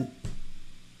one?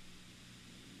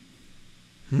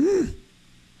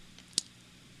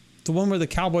 The one where the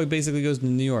cowboy basically goes to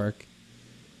New York.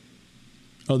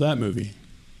 Oh, that movie.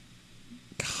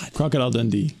 God, Crocodile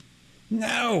Dundee.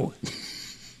 no.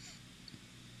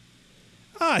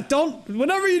 Don't.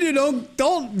 Whatever you do,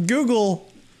 don't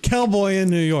Google cowboy in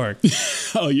New York.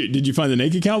 Oh, did you find the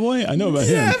naked cowboy? I know about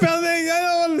Yeah, I him. found that. I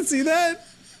don't want to see that.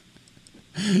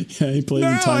 Yeah, he played No,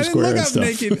 in I Times didn't Square look and up stuff.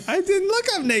 naked. I didn't look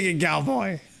up naked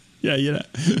cowboy. Yeah, yeah.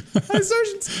 I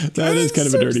searched. That is kind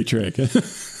of a dirty trick.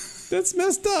 That's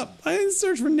messed up. I didn't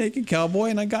search for naked cowboy,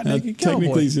 and I got naked cowboy.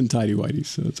 Technically, he's in tidy whities,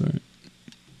 so it's all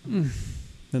right.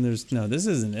 Then there's no. This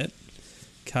isn't it.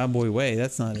 Cowboy Way.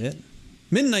 That's not it.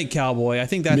 Midnight Cowboy. I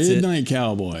think that's Midnight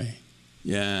Cowboy.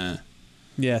 Yeah. it.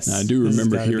 Yes. Now, I do This has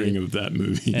remember gotta be hearing it. of that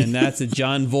movie. And that's a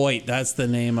John Voight. That's the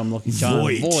name I'm looking. John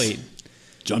Voight.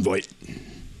 John Voight.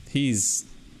 He's.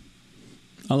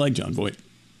 I like John Voight.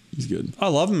 He's good. I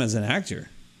love him as an actor.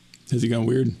 Has he gone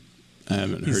weird? I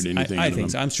haven't heard anything. I out of think him.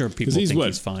 so. I'm sure people 'Cause he's think what?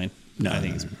 he's fine. No, I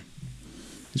think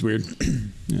he's weird.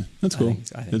 Yeah, that's cool.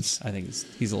 I think he's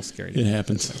a little scary. It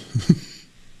happens.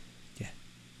 Yeah.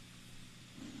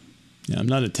 Yeah, I'm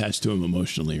not attached to him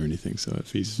emotionally or anything. So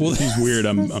if he's Well, weird,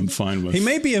 I'm fine with. He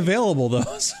may be available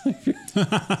though. So if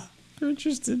you're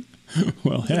interested,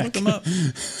 Well, heck. look him up.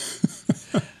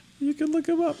 You can look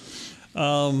him up.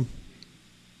 I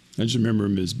just remember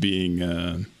him as being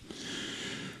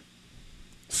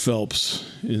Phelps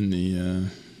in the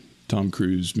Tom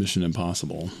Cruise Mission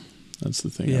Impossible. That's the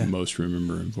thing I Yeah. most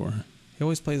remember him for. He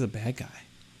always plays a bad guy,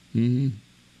 Mm-hmm.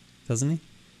 doesn't he?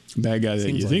 Bad guy that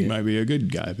Seems you like think it. might be a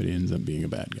good guy, but he ends up being a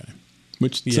bad guy.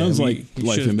 Which Yeah, sounds like you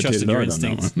life should have trusted imitated your art on that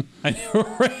instincts. one. I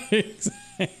know, right?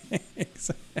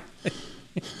 Exactly.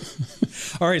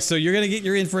 All right, so you're gonna get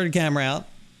your infrared camera out.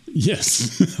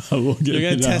 Yes, I will get You're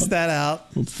gonna it test out. that out,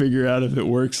 We'll figure out if it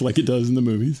works like it does in the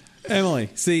movies. Emily.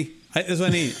 See, this is what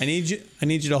I need. I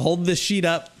need you to hold this sheet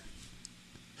up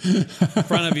in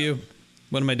front of you.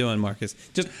 What am I doing, Marcus?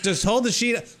 Just hold the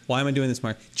sheet up. Why am I doing this,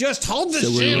 Mark? Just hold the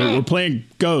So sheet we're up. playing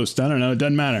Ghost. I don't know. It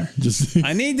doesn't matter. Just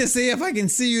I need to see if I can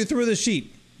see you through the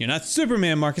sheet. You're not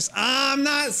Superman, Marcus. I'm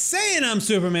not saying I'm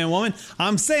Superman, woman.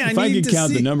 I'm saying if I I need could to count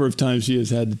see. the number of times she has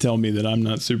had to tell me that I'm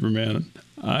not Superman,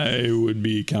 I would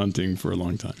be counting for a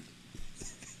long time.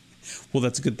 Well,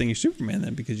 that's a good thing you're Superman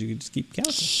then, because you can just keep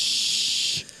counting.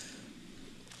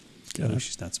 Gotta- Oh,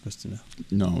 she's not supposed to know.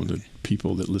 No, the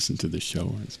people that listen to this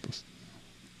show aren't supposed to.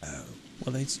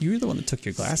 Well, you're the one that took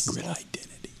your glasses Secret off.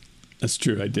 identity. That's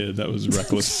true. I did. That was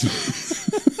reckless.